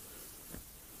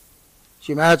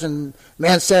 So you imagine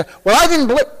man said, well, I didn't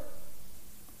believe.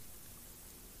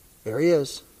 There he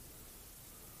is.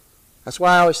 That's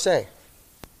why I always say,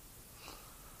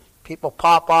 people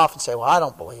pop off and say, well, I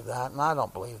don't believe that, and I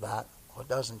don't believe that. Well, it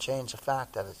doesn't change the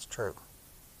fact that it's true.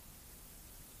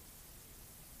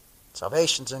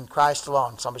 Salvation's in Christ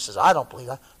alone. Somebody says, I don't believe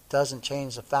that. It doesn't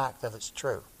change the fact that it's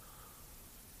true.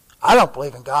 I don't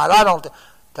believe in God. It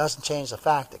doesn't change the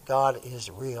fact that God is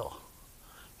real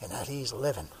and that he's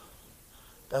living.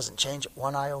 It doesn't change it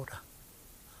one iota.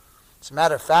 As a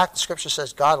matter of fact, the scripture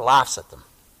says God laughs at them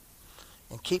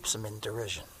and keeps them in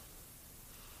derision.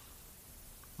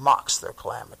 Mocks their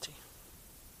calamity.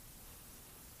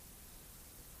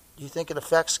 Do you think it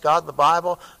affects God, the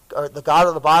Bible, or the God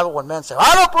of the Bible, when men say,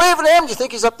 I don't believe in him? Do you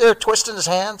think he's up there twisting his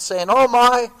hands saying, oh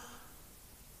my?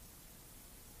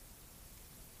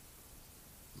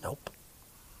 Nope.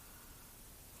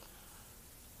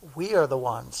 We are the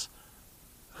ones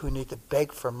who need to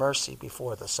beg for mercy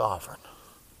before the sovereign.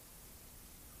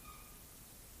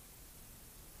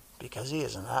 Because he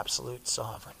is an absolute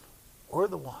sovereign. We're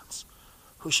the ones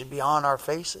who should be on our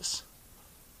faces,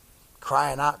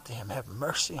 crying out to him, have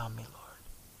mercy on me,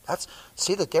 Lord.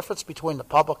 See the difference between the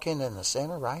publican and the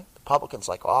sinner, right? The publican's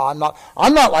like, oh,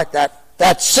 I'm not like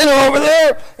that sinner over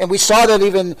there. And we saw that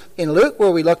even in Luke,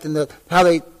 where we looked in how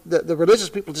the religious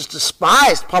people just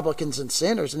despised publicans and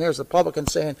sinners. And there's the publican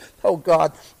saying, oh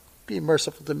God, be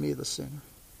merciful to me, the sinner.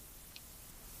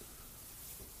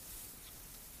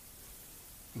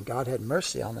 And God had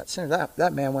mercy on that sinner.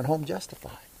 That man went home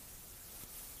justified.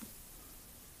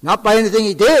 Not by anything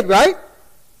he did, right?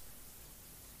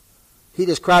 He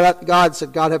just cried out to God and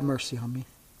said, God, have mercy on me.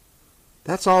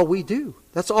 That's all we do.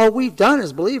 That's all we've done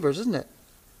as believers, isn't it?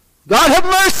 God, have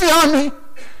mercy on me.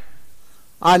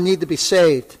 I need to be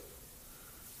saved.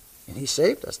 And he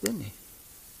saved us, didn't he?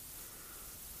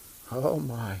 Oh,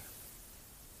 my.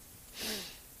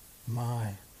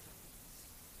 My.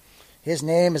 His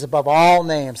name is above all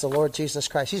names, the Lord Jesus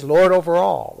Christ. He's Lord over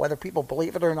all, whether people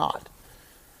believe it or not.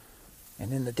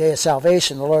 And in the day of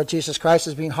salvation, the Lord Jesus Christ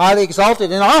is being highly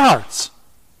exalted in our hearts.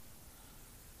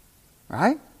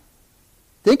 Right?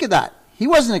 Think of that. He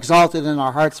wasn't exalted in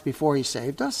our hearts before he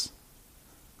saved us.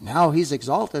 Now he's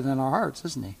exalted in our hearts,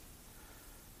 isn't he?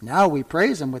 Now we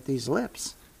praise him with these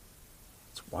lips.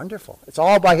 It's wonderful. It's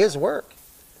all by his work.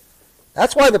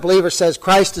 That's why the believer says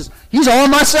he's all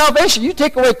my salvation. You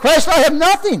take away Christ, I have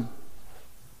nothing.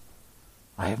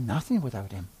 I have nothing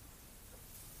without him.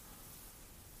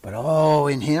 But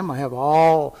in him I have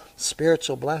all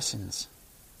spiritual blessings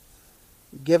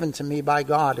given to me by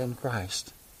God in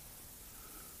Christ.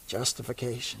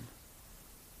 Justification,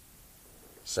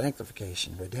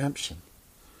 sanctification, redemption,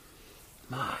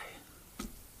 my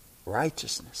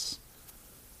righteousness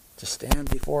to stand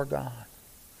before God.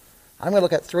 I'm going to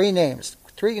look at three names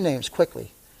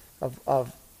quickly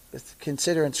of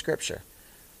consider in Scripture.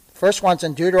 The first one's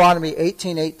in Deuteronomy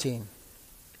 18:18.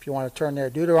 If you want to turn there,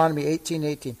 Deuteronomy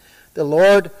 18:18. The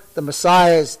Lord, the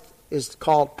Messiah, is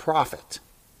called prophet.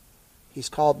 He's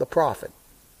called the prophet.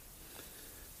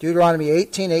 Deuteronomy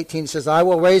 18:18 says,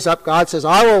 God says,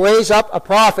 I will raise up a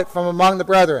prophet from among the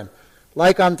brethren,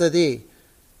 like unto thee,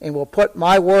 and will put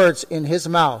my words in his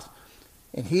mouth,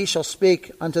 and he shall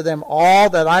speak unto them all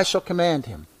that I shall command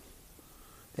him.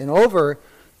 And over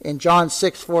in John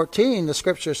 6:14, the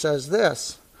Scripture says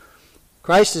this.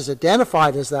 Christ is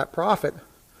identified as that prophet.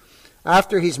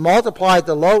 After he's multiplied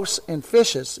the loaves and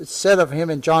fishes, it's said of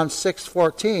him in John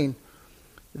 6:14,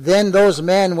 then those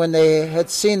men, when they had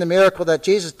seen the miracle that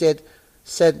Jesus did,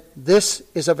 said, this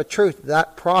is of a truth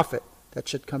that prophet that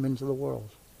should come into the world.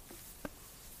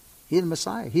 He's the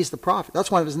Messiah. He's the prophet.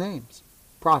 That's one of his names.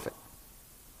 Prophet.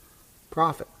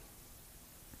 Prophet.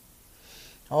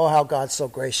 Oh, how God's so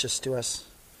gracious to us.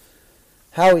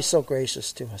 How he's so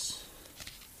gracious to us.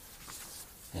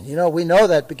 And we know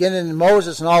that beginning in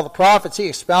Moses and all the prophets, he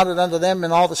expounded unto them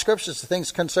in all the Scriptures the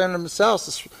things concerning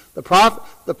themselves. The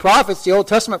prophets, the Old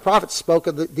Testament prophets, spoke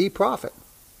of the prophet.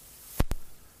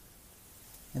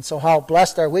 And so how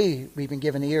blessed are we? We've been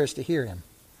given ears to hear him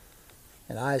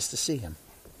and eyes to see him.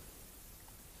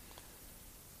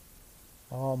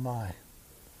 Oh my.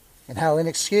 And how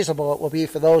inexcusable it will be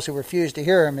for those who refuse to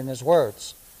hear him in his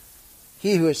words.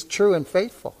 He who is true and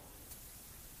faithful.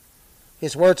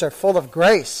 His words are full of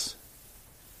grace.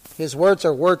 His words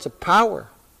are words of power.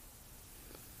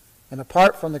 And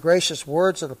apart from the gracious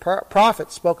words of the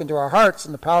prophet spoken to our hearts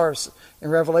in the power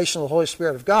and revelation of the Holy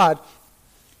Spirit of God,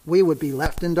 we would be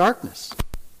left in darkness.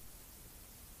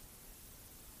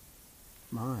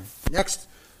 Next,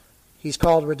 he's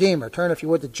called Redeemer. Turn, if you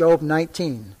would, to Job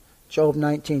 19. Job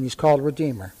 19, he's called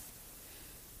Redeemer.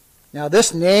 Now,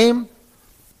 this name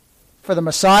for the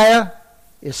Messiah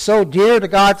is so dear to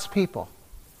God's people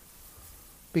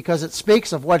because it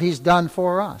speaks of what he's done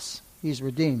for us. He's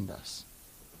redeemed us.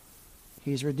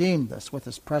 He's redeemed us with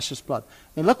his precious blood.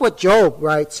 And look what Job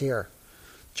writes here.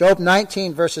 Job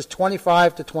 19, verses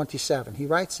 25 to 27. He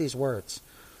writes these words.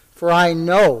 For I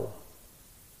know.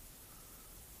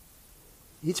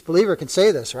 Each believer can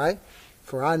say this, right?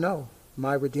 For I know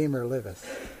my Redeemer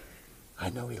liveth. I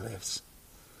know he lives.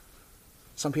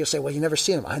 Some people say, well, you never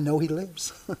seen him. I know he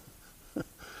lives.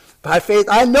 By faith,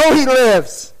 I know he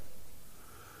lives.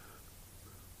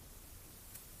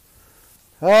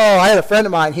 Oh, I had a friend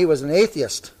of mine. He was an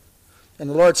atheist. And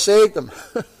the Lord saved him.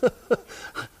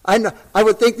 I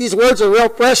would think these words are real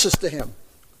precious to him.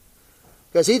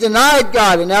 Because he denied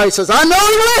God. And now he says, I know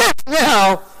he lives.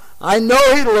 Now, I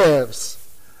know he lives.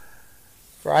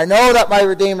 For I know that my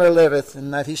Redeemer liveth,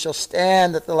 and that he shall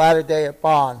stand at the latter day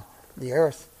upon the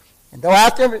earth. And though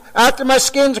after my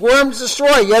skin's worms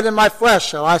destroy, yet in my flesh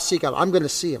shall I seek out. I'm going to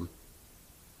see him.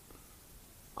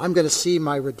 I'm going to see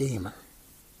my Redeemer.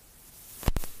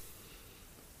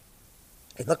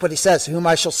 And look what he says, whom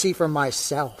I shall see for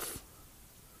myself.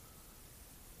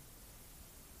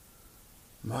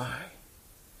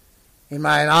 In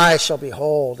mine eyes shall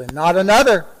behold, and not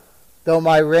another, though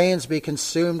my reins be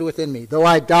consumed within me. Though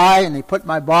I die and they put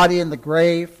my body in the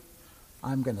grave,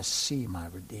 I'm going to see my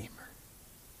Redeemer.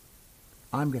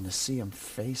 I'm going to see him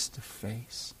face to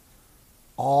face.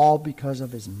 All because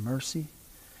of his mercy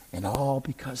and all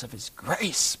because of his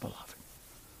grace, beloved.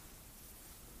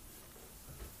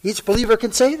 Each believer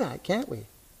can say that, can't we?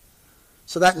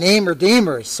 So that name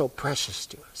Redeemer is so precious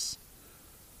to us.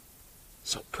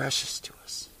 So precious to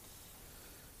us.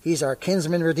 He's our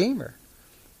kinsman Redeemer.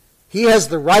 He has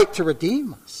the right to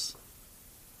redeem us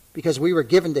because we were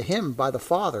given to him by the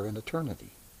Father in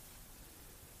eternity.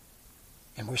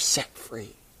 And we're set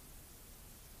free.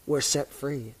 We're set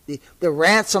free. The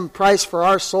ransom price for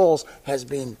our souls has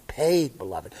been paid,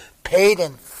 beloved. Paid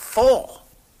in full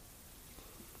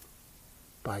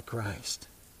by Christ.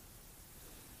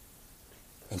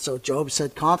 And so Job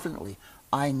said confidently,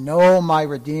 I know my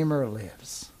Redeemer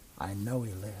lives. I know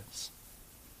he lives.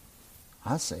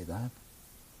 I say that.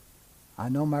 I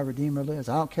know my Redeemer lives.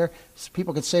 I don't care.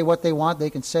 People can say what they want. They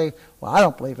can say, well, I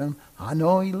don't believe him. I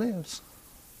know he lives.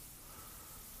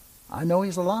 I know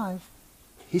he's alive.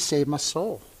 He saved my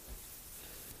soul.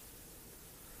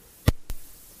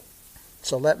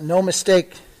 So let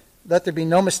there be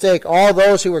no mistake. All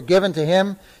those who were given to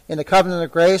him in the covenant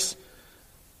of grace,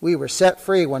 we were set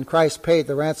free when Christ paid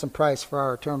the ransom price for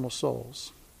our eternal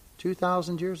souls.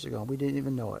 2,000 years ago. We didn't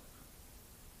even know it.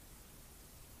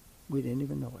 We didn't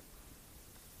even know it.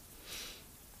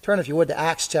 Turn, if you would, to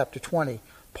Acts chapter 20.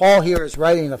 Paul here is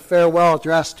writing a farewell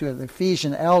address to the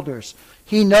Ephesian elders.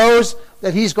 He knows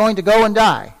that he's going to go and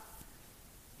die.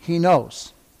 He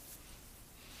knows.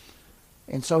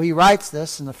 And so he writes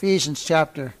this in Ephesians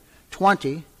chapter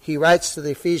 20. He writes to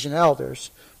the Ephesian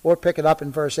elders. We'll pick it up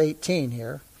in verse 18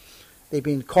 here. They've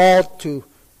been called to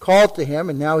him,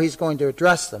 and now he's going to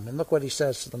address them. And look what he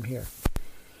says to them here.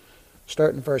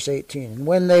 Start in verse 18. And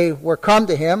when they were come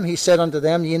to him, he said unto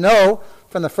them, Ye know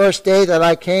from the first day that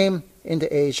I came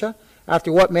into Asia,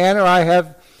 after what manner I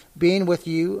have been with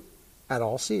you at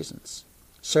all seasons,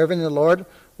 serving the Lord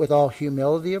with all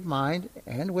humility of mind,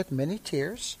 and with many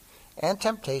tears and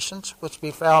temptations which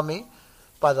befell me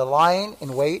by the lying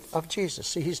in wait of Jesus.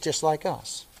 See, he's just like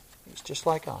us. He's just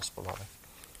like us, beloved.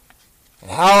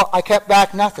 And how I kept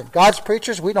back nothing. God's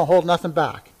preachers, we don't hold nothing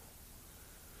back.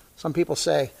 Some people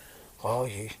say, oh,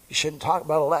 you shouldn't talk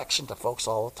about election to folks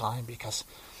all the time because,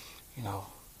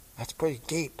 that's pretty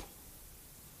deep.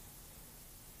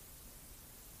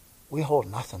 We hold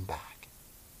nothing back.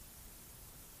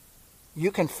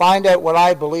 You can find out what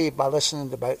I believe by listening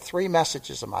to about 3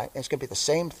 messages of mine. It's going to be the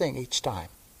same thing each time.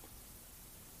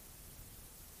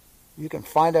 You can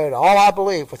find out all I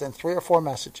believe within 3 or 4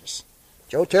 messages.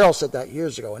 Joe Terrell said that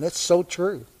years ago, and it's so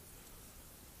true.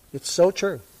 It's so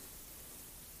true.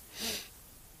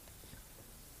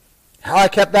 How I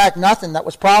kept back nothing that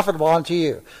was profitable unto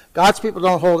you. God's people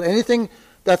don't hold anything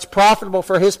that's profitable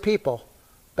for his people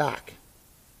back.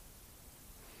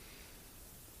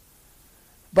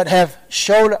 But have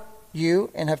showed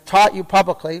you and have taught you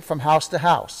publicly from house to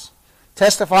house,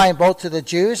 testifying both to the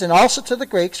Jews and also to the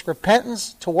Greeks,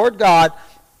 repentance toward God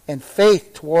and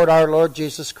faith toward our Lord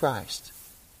Jesus Christ.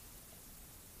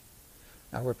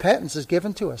 Now, repentance is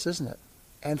given to us, isn't it?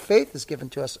 And faith is given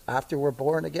to us after we're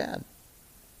born again.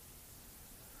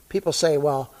 People say,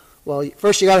 well,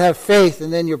 first you got to have faith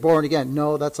and then you're born again.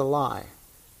 No, that's a lie.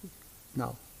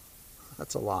 No,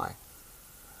 that's a lie.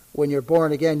 When you're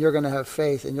born again, you're going to have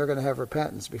faith and you're going to have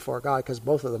repentance before God, because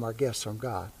both of them are gifts from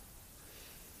God.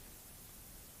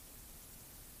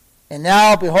 And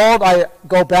now, behold, I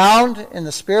go bound in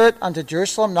the Spirit unto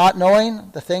Jerusalem, not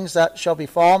knowing the things that shall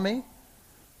befall me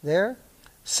there,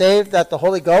 save that the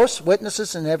Holy Ghost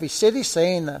witnesses in every city,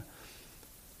 saying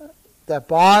that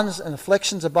bonds and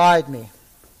afflictions abide me.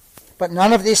 But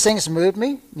none of these things move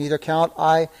me, neither count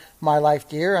I my life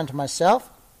dear unto myself,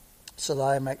 so that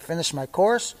I might finish my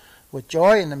course with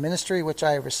joy in the ministry which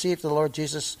I have received of the Lord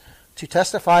Jesus, to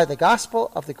testify the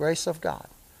gospel of the grace of God.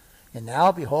 And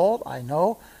now, behold, I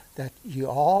know that you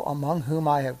all among whom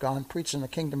I have gone preaching the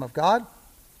kingdom of God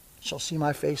shall see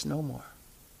my face no more.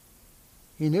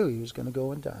 He knew he was going to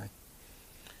go and die.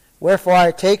 Wherefore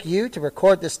I take you to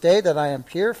record this day that I am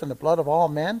pure from the blood of all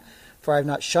men, for I have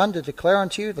not shunned to declare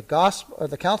unto you the gospel or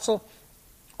the counsel,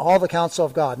 all the counsel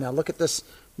of God. Now look at this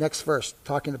next verse,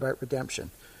 talking about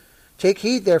redemption. Take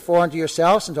heed therefore unto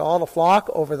yourselves and to all the flock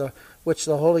over which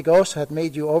the Holy Ghost hath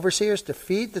made you overseers, to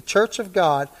feed the church of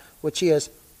God, which he has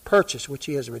purchased, which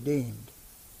he has redeemed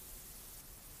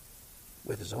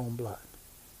with his own blood.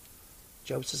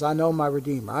 Job says, I know my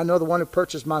Redeemer. I know the one who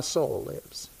purchased my soul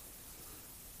lives.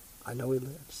 I know he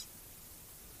lives.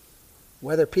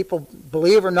 Whether people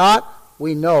believe or not,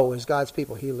 we know as God's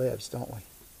people he lives, don't we?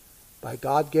 By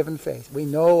God-given faith. We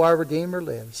know our Redeemer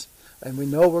lives, and we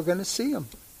know we're going to see him.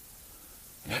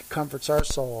 And that comforts our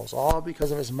souls, all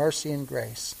because of his mercy and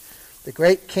grace. The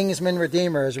great kinsman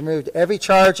Redeemer has removed every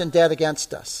charge and debt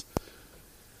against us,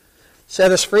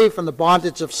 set us free from the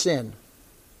bondage of sin.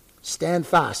 Stand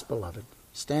fast, beloved.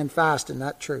 Stand fast in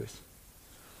that truth.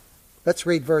 Let's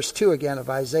read verse 2 again of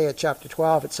Isaiah chapter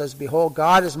 12. It says, Behold,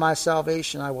 God is my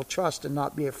salvation. I will trust and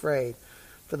not be afraid.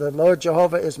 For the Lord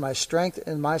Jehovah is my strength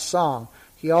and my song.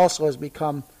 He also has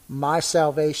become my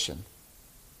salvation.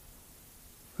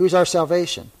 Who's our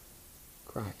salvation?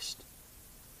 Christ.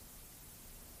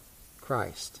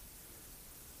 Christ.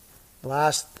 The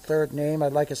last, third name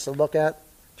I'd like us to look at.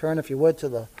 Turn, if you would, to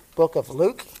the book of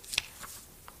Luke.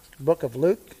 Book of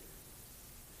Luke.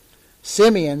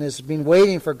 Simeon has been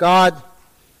waiting for God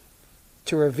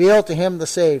to reveal to him the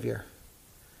Savior.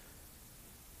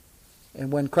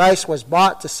 And when Christ was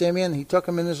brought to Simeon, he took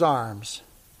him in his arms,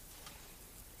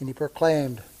 and he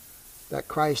proclaimed that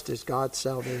Christ is God's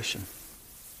salvation.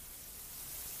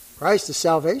 Christ is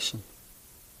salvation.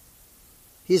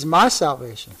 He's my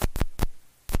salvation.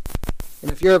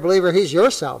 And if you're a believer, he's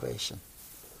your salvation.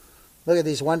 Look at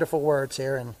these wonderful words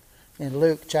here in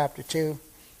Luke chapter 2,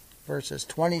 verses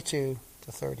 22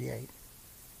 to 38.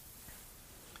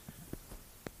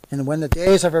 And when the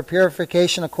days of her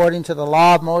purification according to the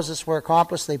law of Moses were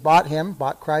accomplished, they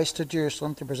brought Christ to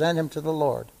Jerusalem to present him to the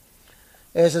Lord.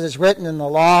 As it is written in the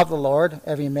law of the Lord,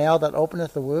 every male that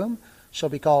openeth the womb shall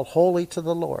be called holy to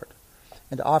the Lord,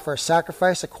 and to offer a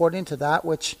sacrifice according to that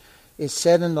which is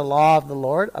said in the law of the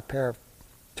Lord, a pair of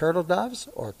turtle doves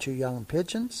or 2 young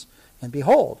pigeons. And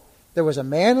behold, there was a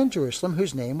man in Jerusalem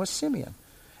whose name was Simeon.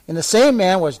 And the same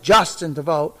man was just and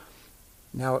devout.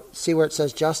 Now, see where it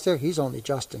says just there? He's only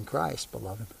just in Christ,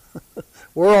 beloved.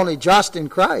 We're only just in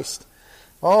Christ.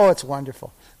 Oh, it's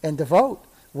wonderful. And devout,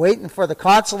 waiting for the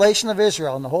consolation of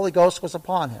Israel, and the Holy Ghost was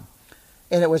upon him.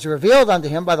 And it was revealed unto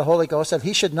him by the Holy Ghost that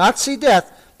he should not see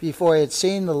death before he had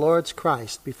seen the Lord's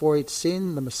Christ, before he had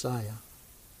seen the Messiah,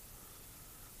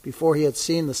 before he had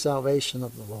seen the salvation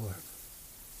of the Lord.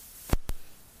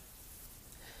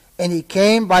 And he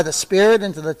came by the Spirit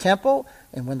into the temple,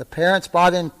 and when the parents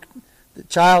brought in the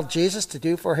child Jesus to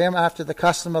do for him after the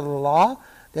custom of the law,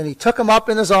 then he took him up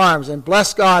in his arms and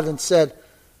blessed God and said,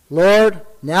 Lord,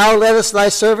 now lettest thy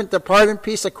servant depart in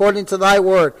peace according to thy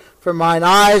word, for mine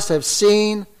eyes have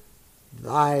seen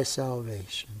thy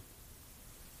salvation.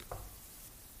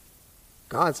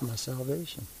 God's my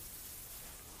salvation.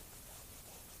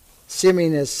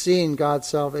 Simeon has seen God's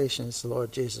salvation. It's the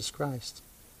Lord Jesus Christ.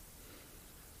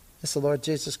 It's the Lord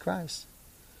Jesus Christ.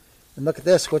 And look at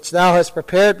this, which thou hast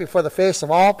prepared before the face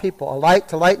of all people, a light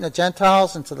to lighten the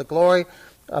Gentiles and to the glory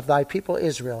of thy people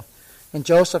Israel. And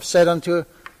Joseph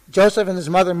and his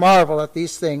mother marveled at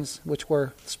these things which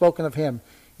were spoken of him.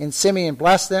 And Simeon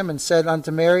blessed them and said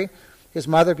unto Mary, his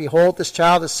mother, Behold, this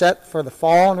child is set for the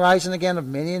fall and rising again of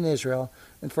many in Israel,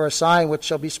 and for a sign which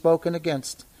shall be spoken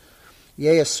against.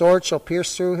 Yea, a sword shall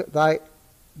pierce through thy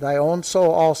own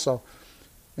soul also,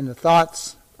 and the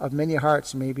thoughts of many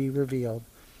hearts may be revealed.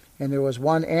 And there was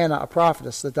one Anna, a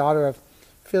prophetess, the daughter of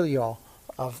Phanuel,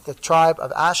 of the tribe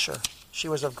of Asher. She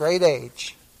was of great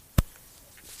age,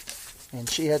 and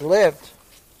she had lived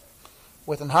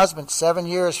with an husband 7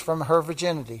 years from her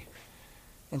virginity.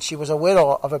 And she was a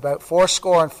widow of about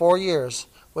 84 years,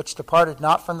 which departed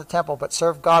not from the temple, but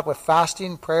served God with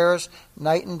fasting, prayers,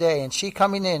 night and day. And she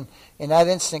coming in that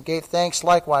instant gave thanks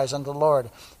likewise unto the Lord,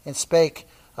 and spake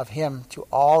of him to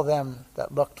all them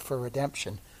that looked for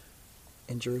redemption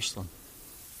in Jerusalem.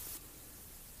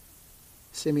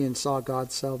 Simeon saw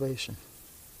God's salvation,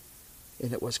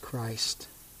 and it was Christ.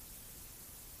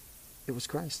 It was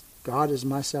Christ. God is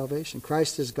my salvation.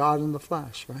 Christ is God in the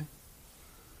flesh, right?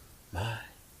 My.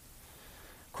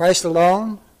 Christ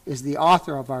alone is the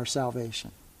author of our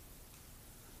salvation.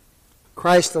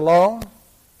 Christ alone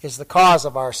is the cause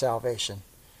of our salvation.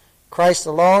 Christ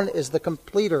alone is the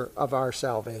completer of our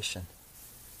salvation.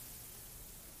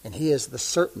 And he is the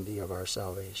certainty of our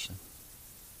salvation.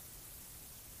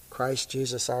 Christ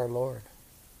Jesus our Lord.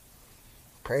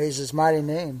 Praise his mighty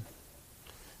name.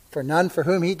 For none for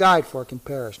whom he died for can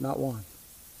perish, not one.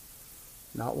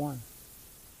 Not one.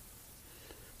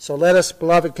 So let us,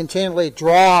 beloved, continually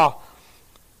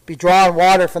be drawing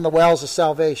water from the wells of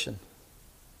salvation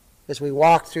as we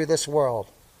walk through this world.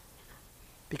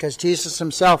 Because Jesus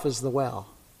himself is the well.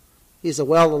 He is the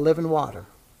well of living water.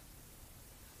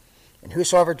 And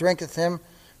whosoever drinketh of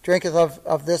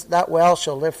that well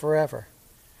shall live forever.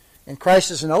 And Christ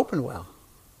is an open well.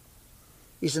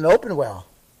 He's an open well.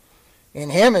 In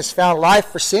him is found life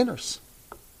for sinners.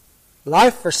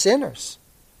 Life for sinners.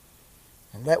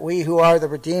 And let we who are the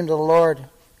redeemed of the Lord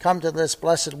come to this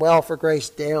blessed well for grace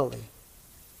daily.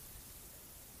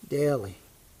 Daily.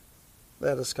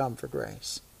 Let us come for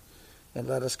grace. And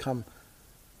let us come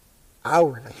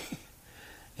hourly.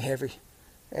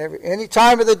 Any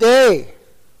time of the day,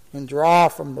 and draw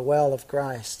from the well of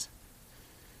Christ.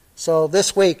 So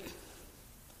this week,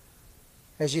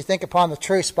 as you think upon the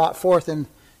truth brought forth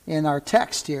in our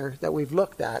text here that we've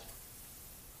looked at,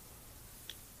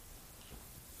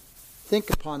 think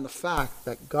upon the fact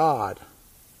that God,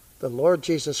 the Lord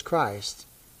Jesus Christ,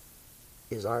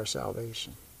 is our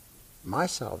salvation. My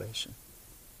salvation.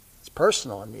 It's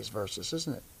personal in these verses,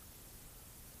 isn't it?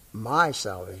 My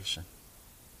salvation.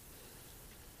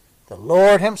 The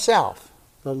Lord himself,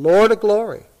 the Lord of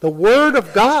glory, the Word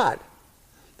of God,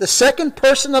 the second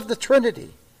person of the Trinity,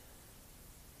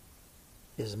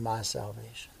 is my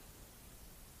salvation.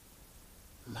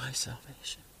 My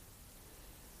salvation.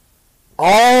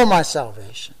 All my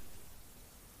salvation.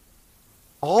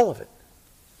 All of it.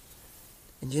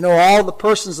 And you know, all the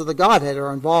persons of the Godhead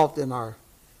are involved in our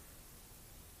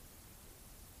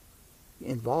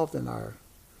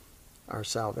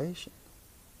salvation.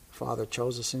 The Father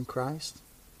chose us in Christ.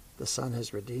 The Son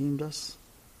has redeemed us.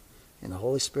 And the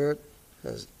Holy Spirit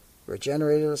has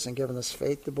regenerated us and given us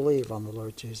faith to believe on the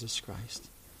Lord Jesus Christ.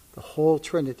 The whole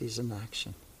Trinity is in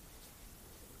action.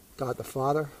 God the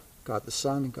Father, God the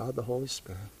Son, and God the Holy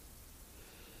Spirit.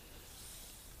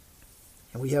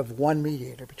 And we have one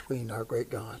mediator between our great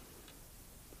God.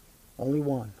 Only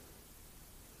one.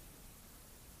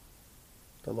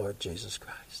 The Lord Jesus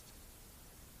Christ.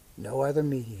 No other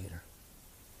mediator.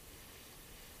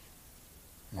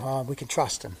 We can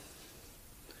trust him.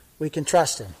 We can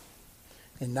trust him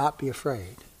and not be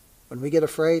afraid. When we get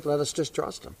afraid, let us just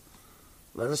trust him.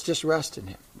 Let us just rest in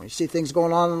him. When you see things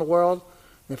going on in the world,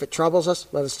 and if it troubles us,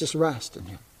 let us just rest in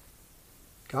him.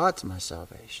 God's my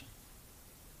salvation.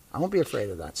 I won't be afraid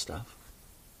of that stuff.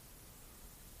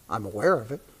 I'm aware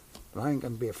of it, but I ain't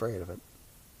going to be afraid of it.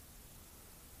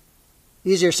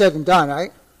 Easier said than done,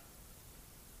 right?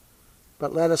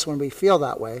 But let us, when we feel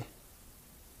that way,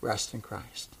 rest in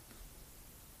Christ.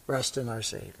 Rest in our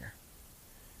Savior.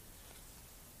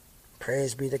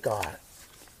 Praise be to God.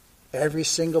 Every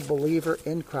single believer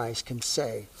in Christ can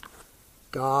say,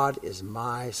 God is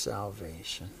my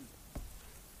salvation.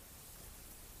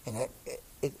 And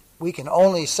we can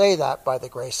only say that by the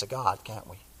grace of God, can't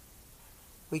we?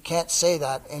 We can't say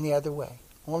that any other way.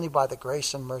 Only by the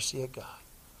grace and mercy of God.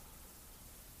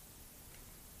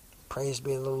 Praise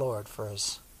be to the Lord for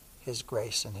his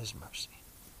grace and his mercy.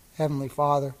 Heavenly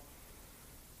Father,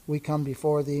 we come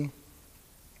before thee,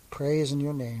 praise in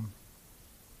your name.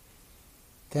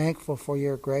 Thankful for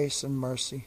your grace and mercy.